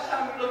the last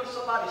time you looked at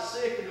somebody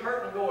sick and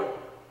hurting and going,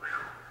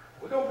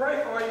 we're going to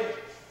pray for you.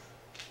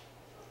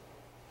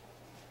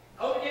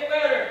 Hope you get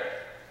better.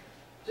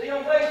 See you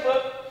on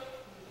Facebook.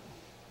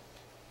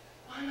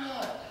 Why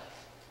not?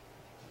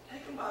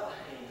 Take them by the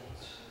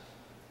hands.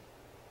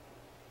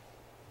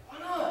 Why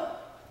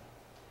not?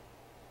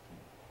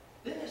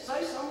 Didn't it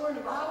say somewhere in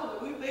the Bible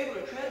that we'd be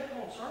able to tread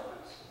upon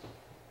serpents?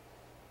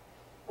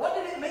 What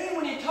did it mean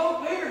when he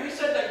told Peter? He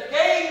said the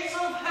gates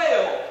of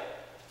hell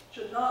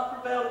should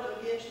not prevail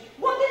against you.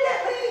 What did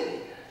that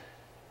mean?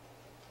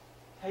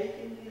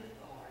 Taking the authority.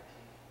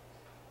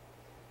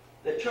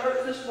 The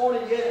church this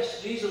morning,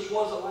 yes, Jesus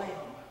was a lamb.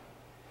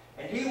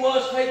 And he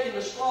was taking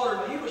the slaughter,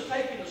 but he was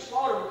taking the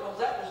slaughter because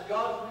that was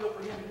God's will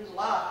for him in his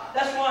life.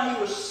 That's why he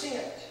was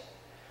sent.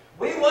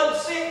 We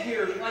wasn't sent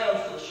here as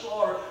lambs to the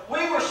slaughter.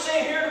 We were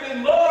sent here to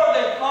be more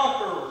than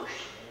conquerors.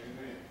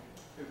 Amen.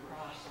 Through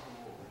Christ our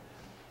Lord.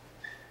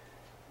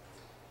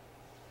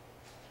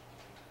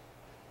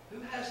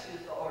 Who has the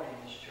authority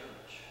in this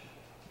church?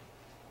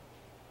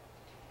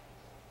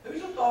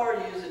 Whose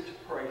authority is it to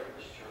pray for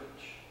this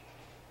church?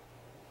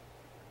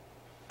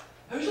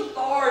 Whose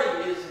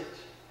authority is it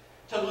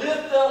to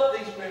lift up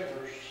these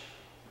members?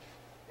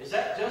 Is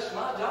that just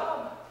my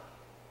job?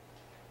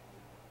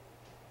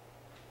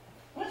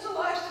 When's the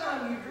last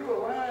time you drew a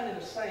line in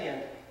the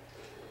sand?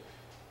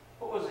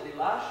 What was it,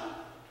 Elisha?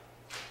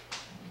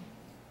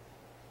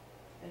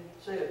 And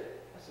said,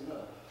 that's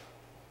enough.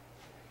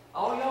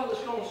 All y'all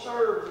that's going to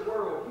serve the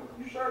world,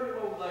 you serve him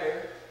over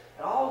there.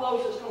 And all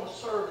those that's going to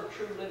serve the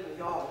true living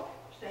God,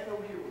 stand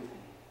over here with me.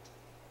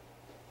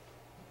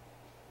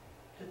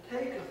 To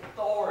take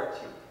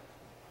authority.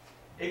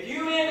 If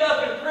you end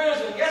up in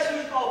prison, guess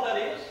whose fault that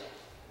is?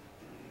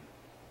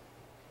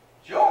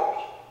 It's yours.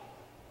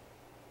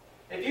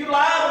 If you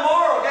lie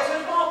tomorrow, guess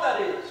whose fault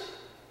that is?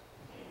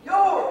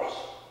 Yours.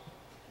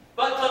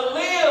 But to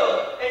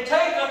live and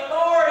take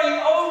authority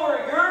over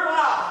your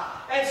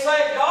life and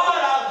say, God,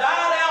 I've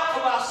died out to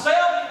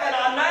myself and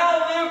I now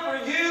live for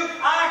you.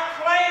 I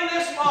claim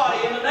this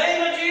body in the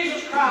name of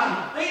Jesus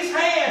Christ. These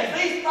hands,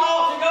 these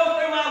thoughts that go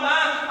through my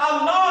mind,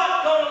 I'm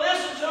not going to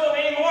listen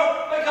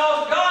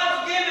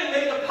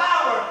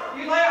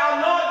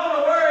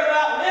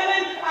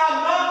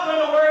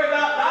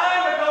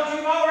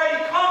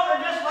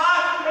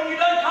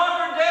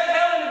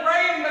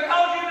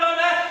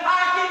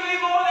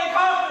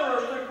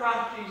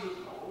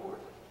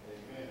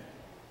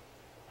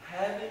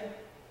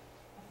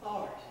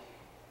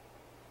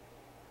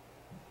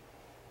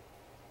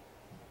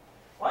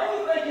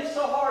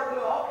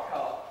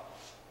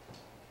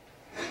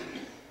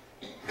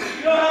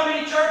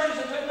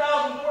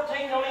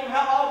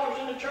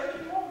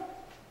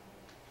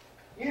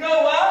You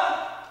know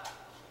why?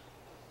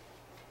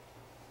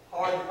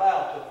 Hard to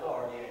bow to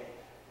authority, ain't it?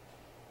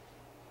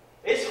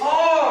 It's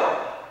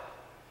hard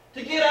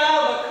to get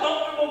out of a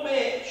comfortable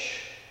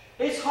bench.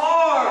 It's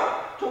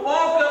hard to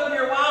walk up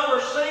here while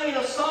we're singing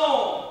a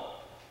song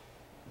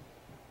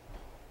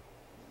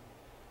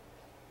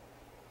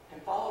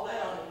and fall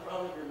down in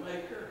front of your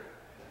Maker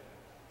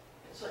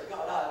and say,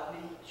 God, I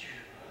need you.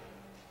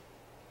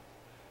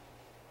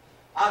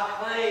 I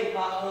claim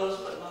my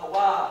husband, my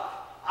wife.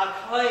 I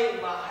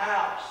claim my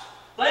house.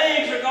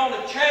 Things are going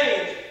to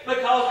change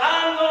because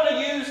I'm going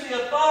to use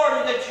the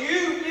authority that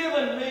you've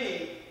given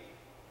me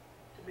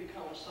to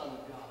become a son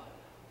of God.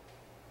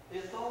 The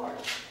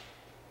authority.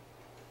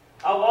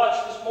 I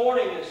watched this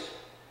morning as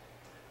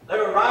they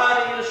were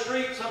riding in the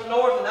streets up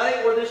north, and that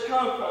ain't where this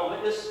comes from.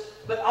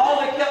 But all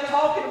they kept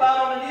talking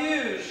about on the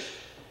news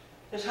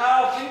is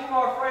how people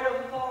are afraid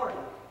of authority.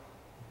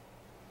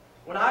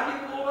 When I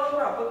get pulled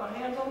over, I put my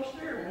hands on the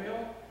steering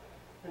wheel,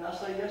 and I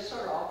say, yes,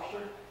 sir,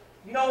 officer.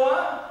 You know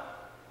why?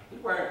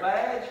 He's wearing a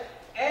badge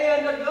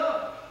and a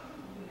gun.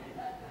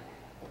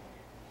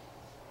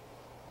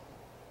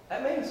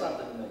 That means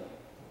something to me.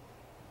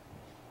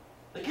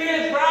 The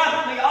kids gripe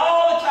at me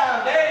all the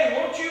time, Daddy,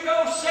 won't you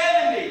go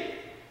 70?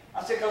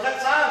 I said, because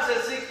that sign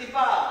says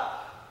 65.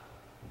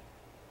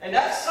 And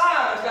that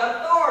sign's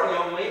got authority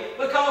on me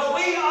because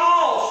we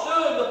all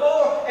stood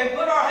before and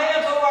put our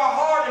hands over our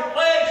heart and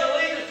pledged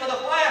allegiance to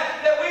the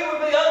flag that we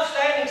would be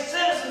upstanding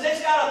citizens.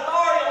 It's got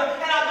authority on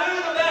me, and I do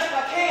the best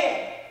I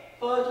can.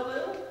 Fudge a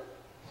little.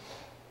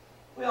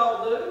 We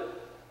all do.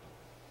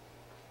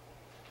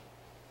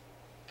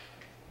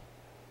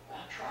 I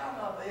try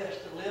my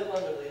best to live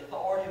under the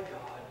authority of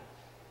God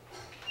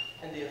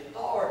and the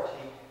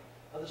authority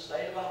of the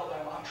state of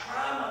Alabama. I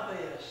try my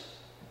best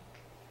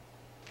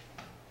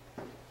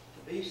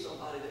to be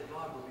somebody that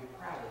God will be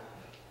proud of.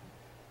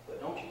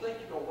 But don't you think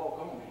you're going to walk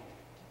on me?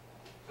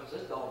 Because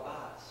this dog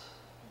bites.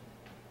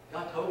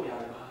 God told me I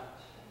would bite.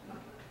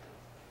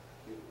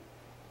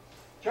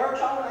 Church,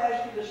 I'm going to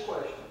ask you this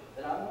question,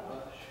 and I'm going to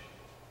hush.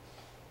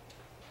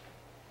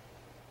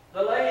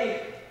 The lady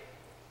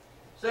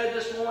said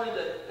this morning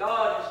that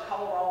God has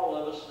called all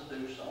of us to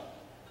do something.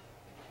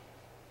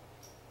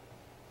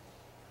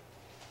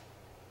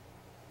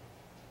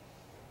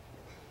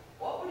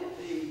 What would it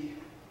be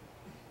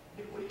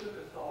if we took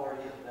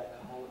authority of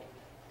that calling?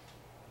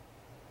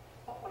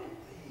 What would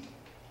it be?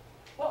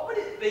 What would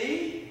it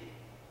be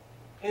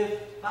if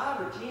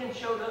 5 or 10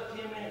 showed up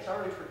 10 minutes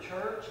early for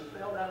church and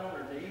fell down on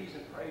their knees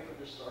and prayed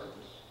for this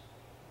service?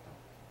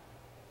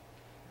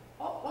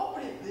 What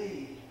would it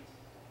be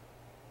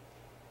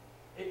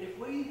if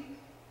we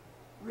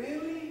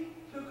really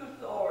took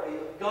authority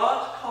of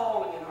God's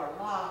calling in our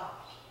lives?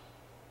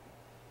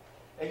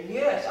 And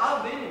yes,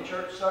 I've been in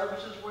church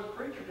services where the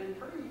preacher didn't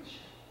preach.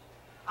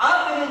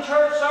 I've been in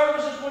church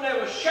services when they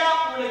were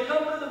shouting when they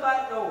come through the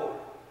back door.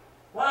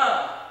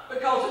 Why?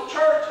 Because the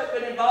church had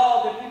been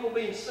involved in people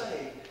being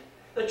saved.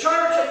 The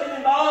church had been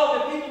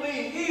involved in people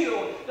being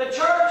healed. The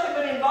church had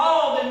been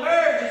involved in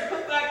marriages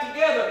put back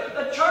together.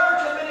 The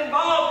church had been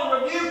involved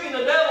in rebuking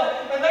the devil.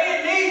 And they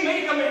didn't need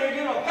me to come in here and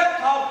give them a pep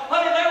talk.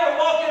 Honey, they were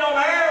walking on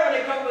air when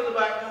they come through the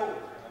back door.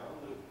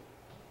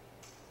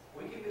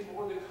 We can be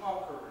more than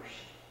conquerors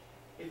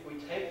if we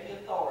take the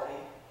authority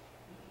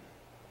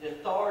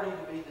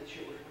to be the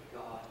children of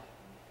God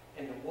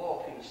and to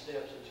walk in the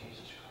steps of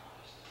Jesus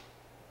Christ.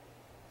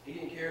 He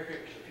didn't care if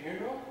it was a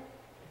funeral.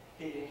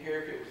 He didn't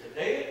care if it was the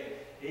dead.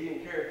 He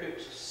didn't care if it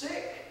was the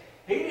sick.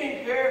 He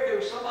didn't care if it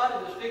was somebody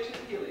that was fixing to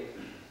kill him.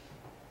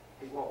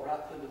 He walked right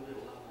through the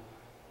middle of them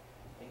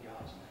in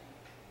God's name.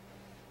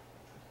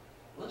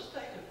 Let's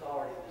take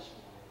authority this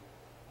morning.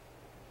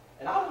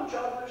 And I want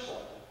y'all to do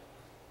something.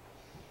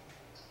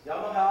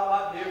 Y'all know how I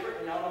like different,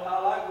 and y'all know how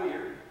I like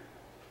weird.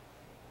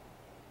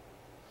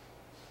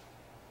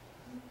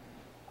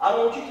 I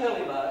don't want you to tell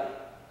anybody.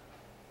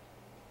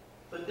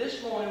 But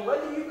this morning,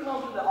 whether you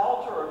come to the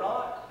altar or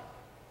not,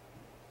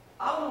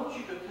 I want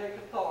you to take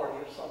authority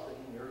of something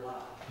in your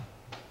life.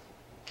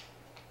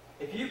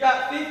 If you've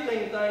got 15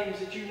 things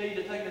that you need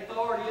to take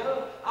authority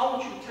of, I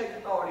want you to take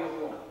authority of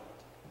one of them.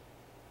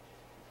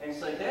 And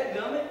say,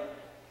 dadgummit,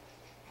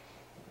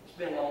 it's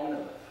been long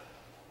enough.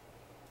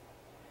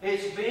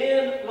 It's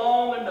been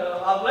long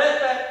enough. I've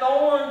let that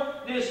thorn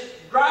just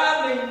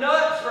drive me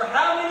nuts for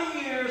how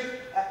many years?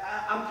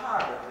 I'm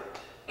tired of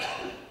it.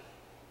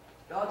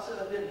 God said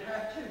I didn't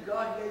have to.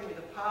 God gave me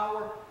the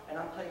power, and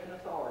I'm taking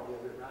authority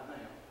of it right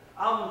now.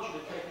 I want you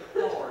to take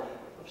authority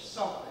of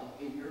something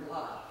in your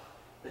life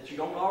that you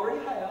don't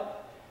already have.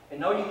 And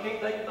no, you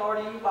can't take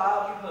authority of your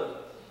wives or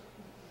husbands.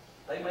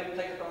 They may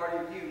take authority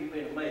of you, you've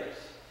been a mess.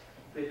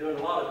 You've been doing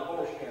a lot of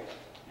divorce counseling.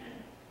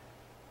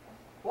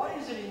 What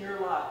is it in your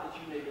life that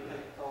you need to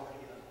take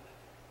authority of?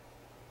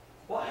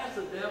 What has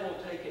the devil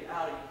taken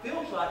out of you? It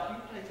feels like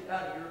you've taken it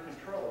out of your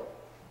control.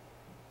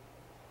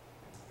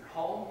 Your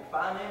home, your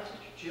finances,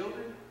 your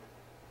children,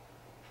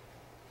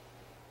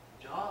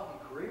 your job,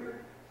 your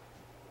career.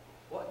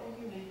 What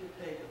do you need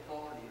to take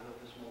authority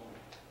of this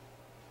morning?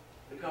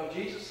 Because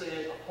Jesus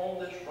said, upon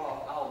this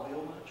rock I'll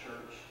build my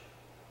church,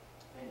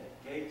 and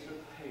the gates of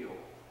hell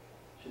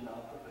should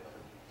not prevail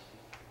against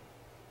it.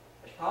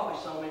 There's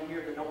probably some in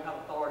here that don't have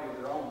authority of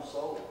their own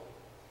soul.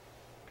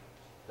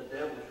 The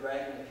devil's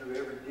dragging you through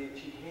every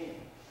ditch he can.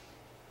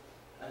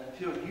 And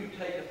until you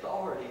take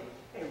authority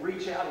and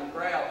reach out and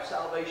grab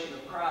salvation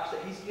of Christ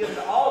that He's given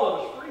to all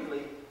of us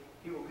freely,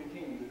 He will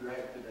continue to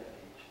drag through that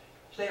ditch.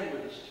 Stand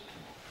with us.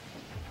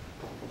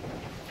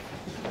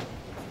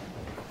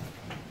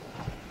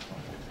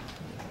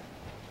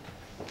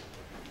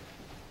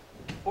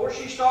 Before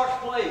she starts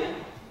playing,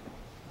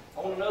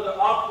 on another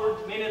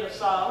awkward minute of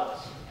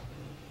silence,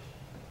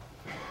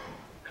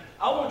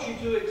 I want you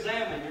to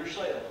examine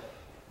yourself.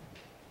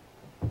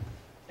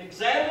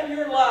 Examine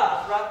your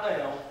life right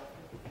now.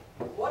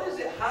 What is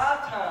it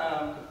high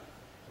time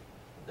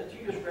that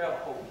you just grab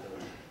hold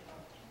of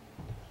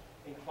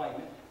and claim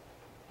it?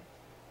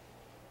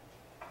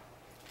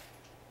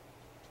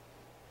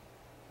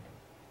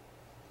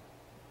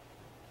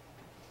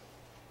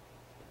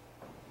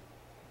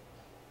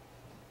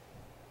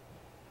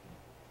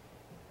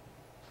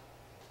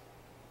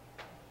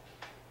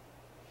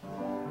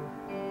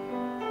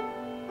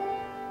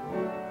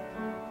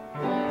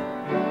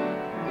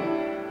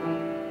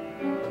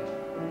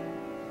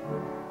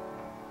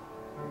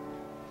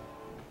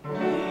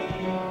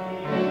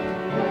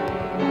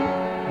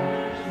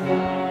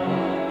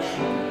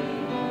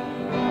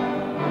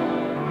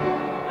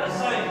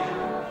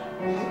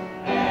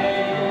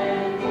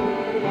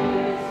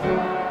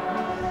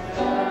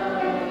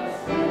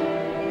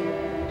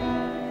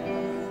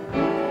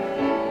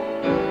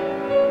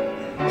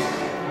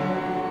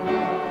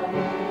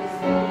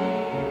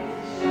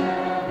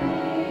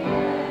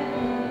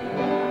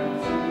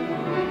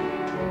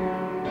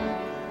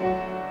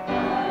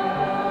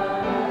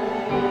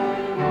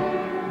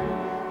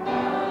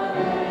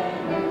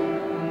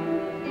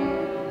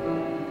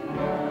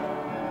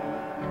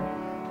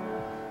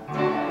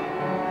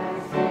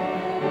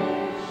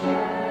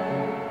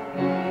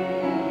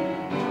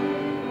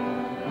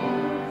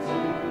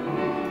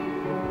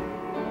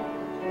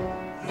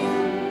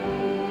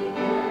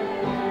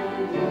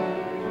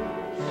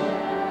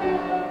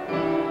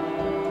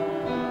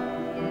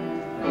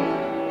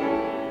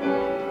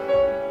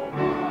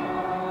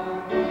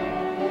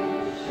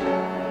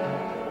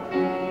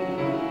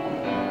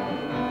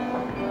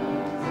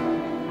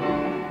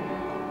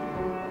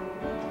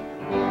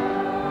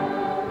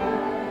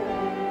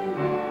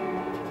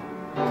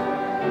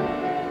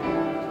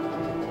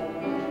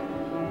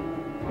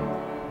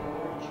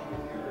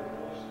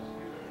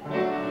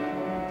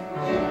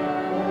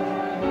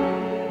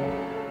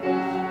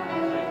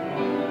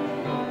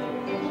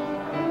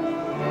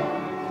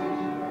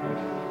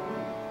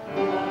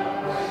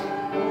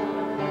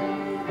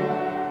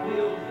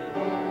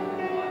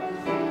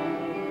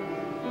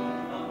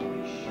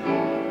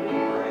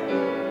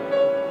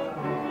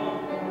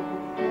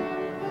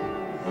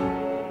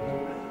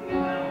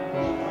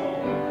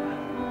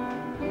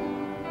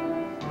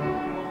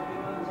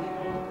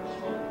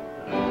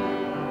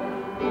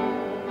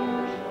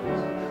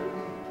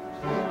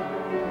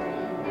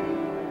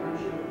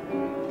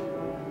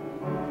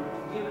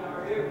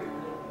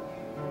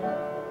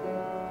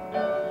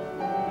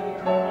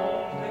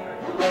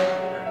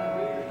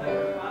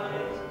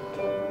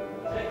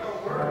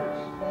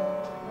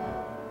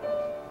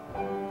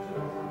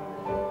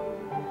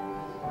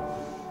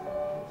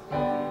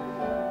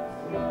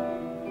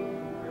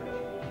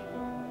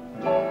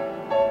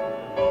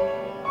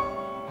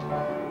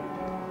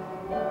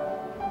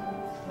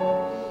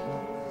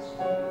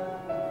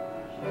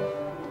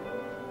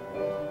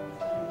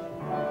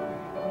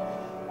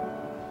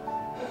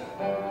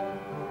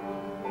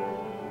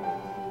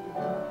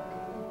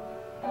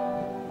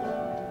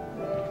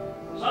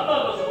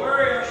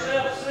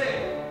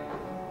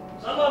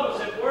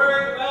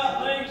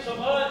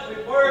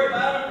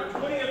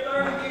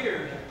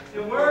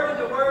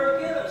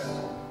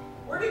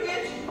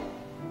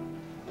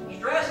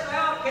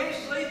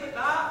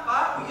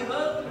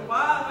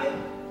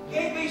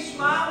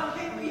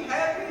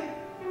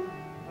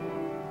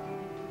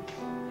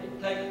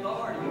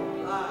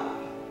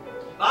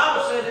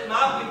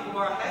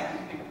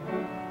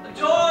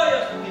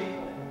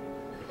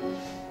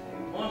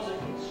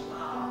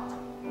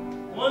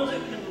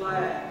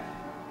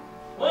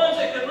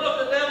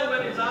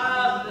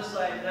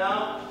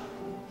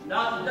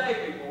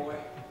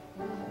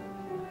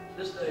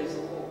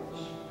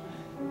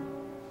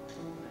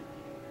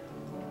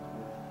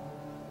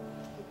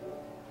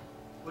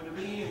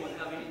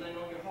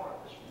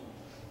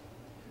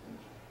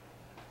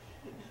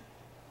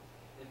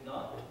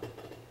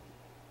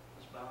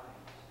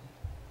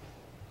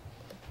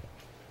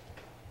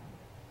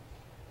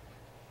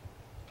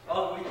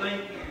 Father, we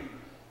thank you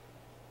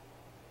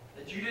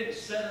that you didn't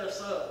set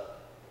us up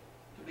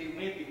to be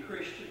wimpy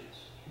Christians,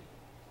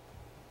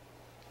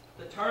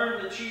 to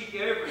turn the cheek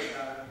every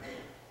time.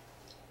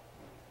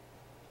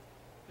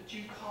 But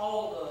you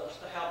called us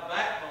to have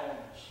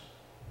backbones,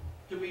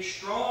 to be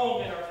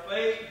strong in our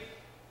faith,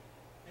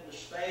 and to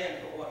stand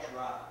for what's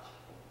right.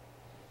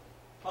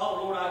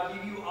 Father, Lord, I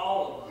give you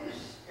all of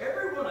us,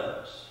 every one of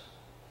us.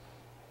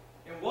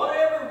 And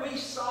whatever we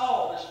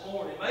saw this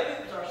morning, maybe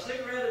it was our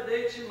cigarette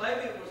addiction,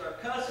 maybe it was our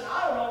cussing,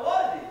 I don't know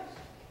what it is.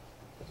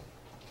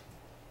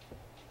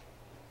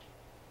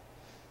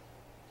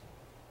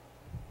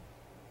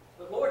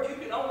 But Lord, you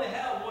can only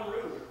have one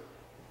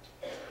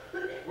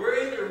ruler.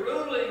 We're either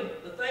ruling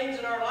the things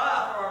in our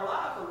life or our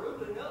life are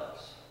ruling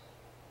us.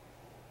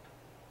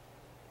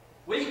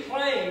 We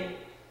claim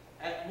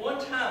at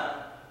one time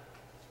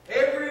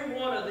every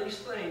one of these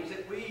things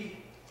that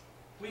we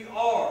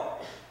are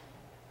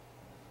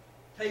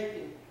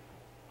taking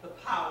the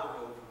power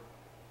over.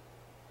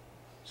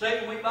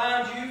 Satan, we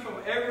bind you from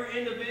every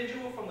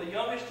individual, from the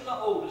youngest to the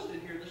oldest in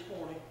here this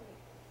morning.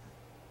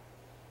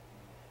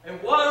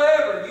 And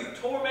whatever you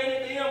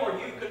tormented them or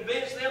you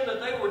convinced them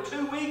that they were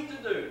too weak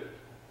to do,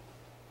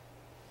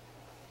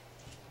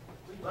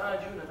 we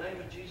bind you in the name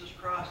of Jesus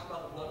Christ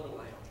by the blood of the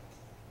Lamb.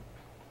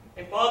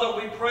 And Father,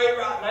 we pray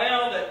right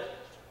now that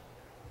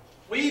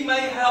we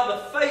may have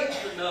the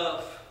faith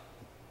enough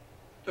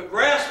to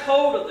grasp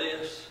hold of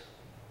this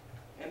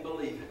and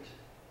believe it.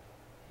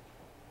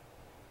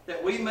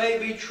 That we may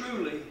be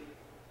truly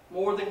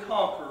more than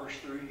conquerors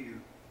through you.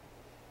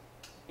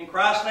 In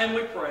Christ's name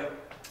we pray.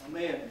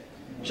 Amen.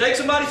 Shake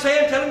somebody's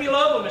hand, tell them you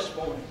love them this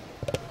morning.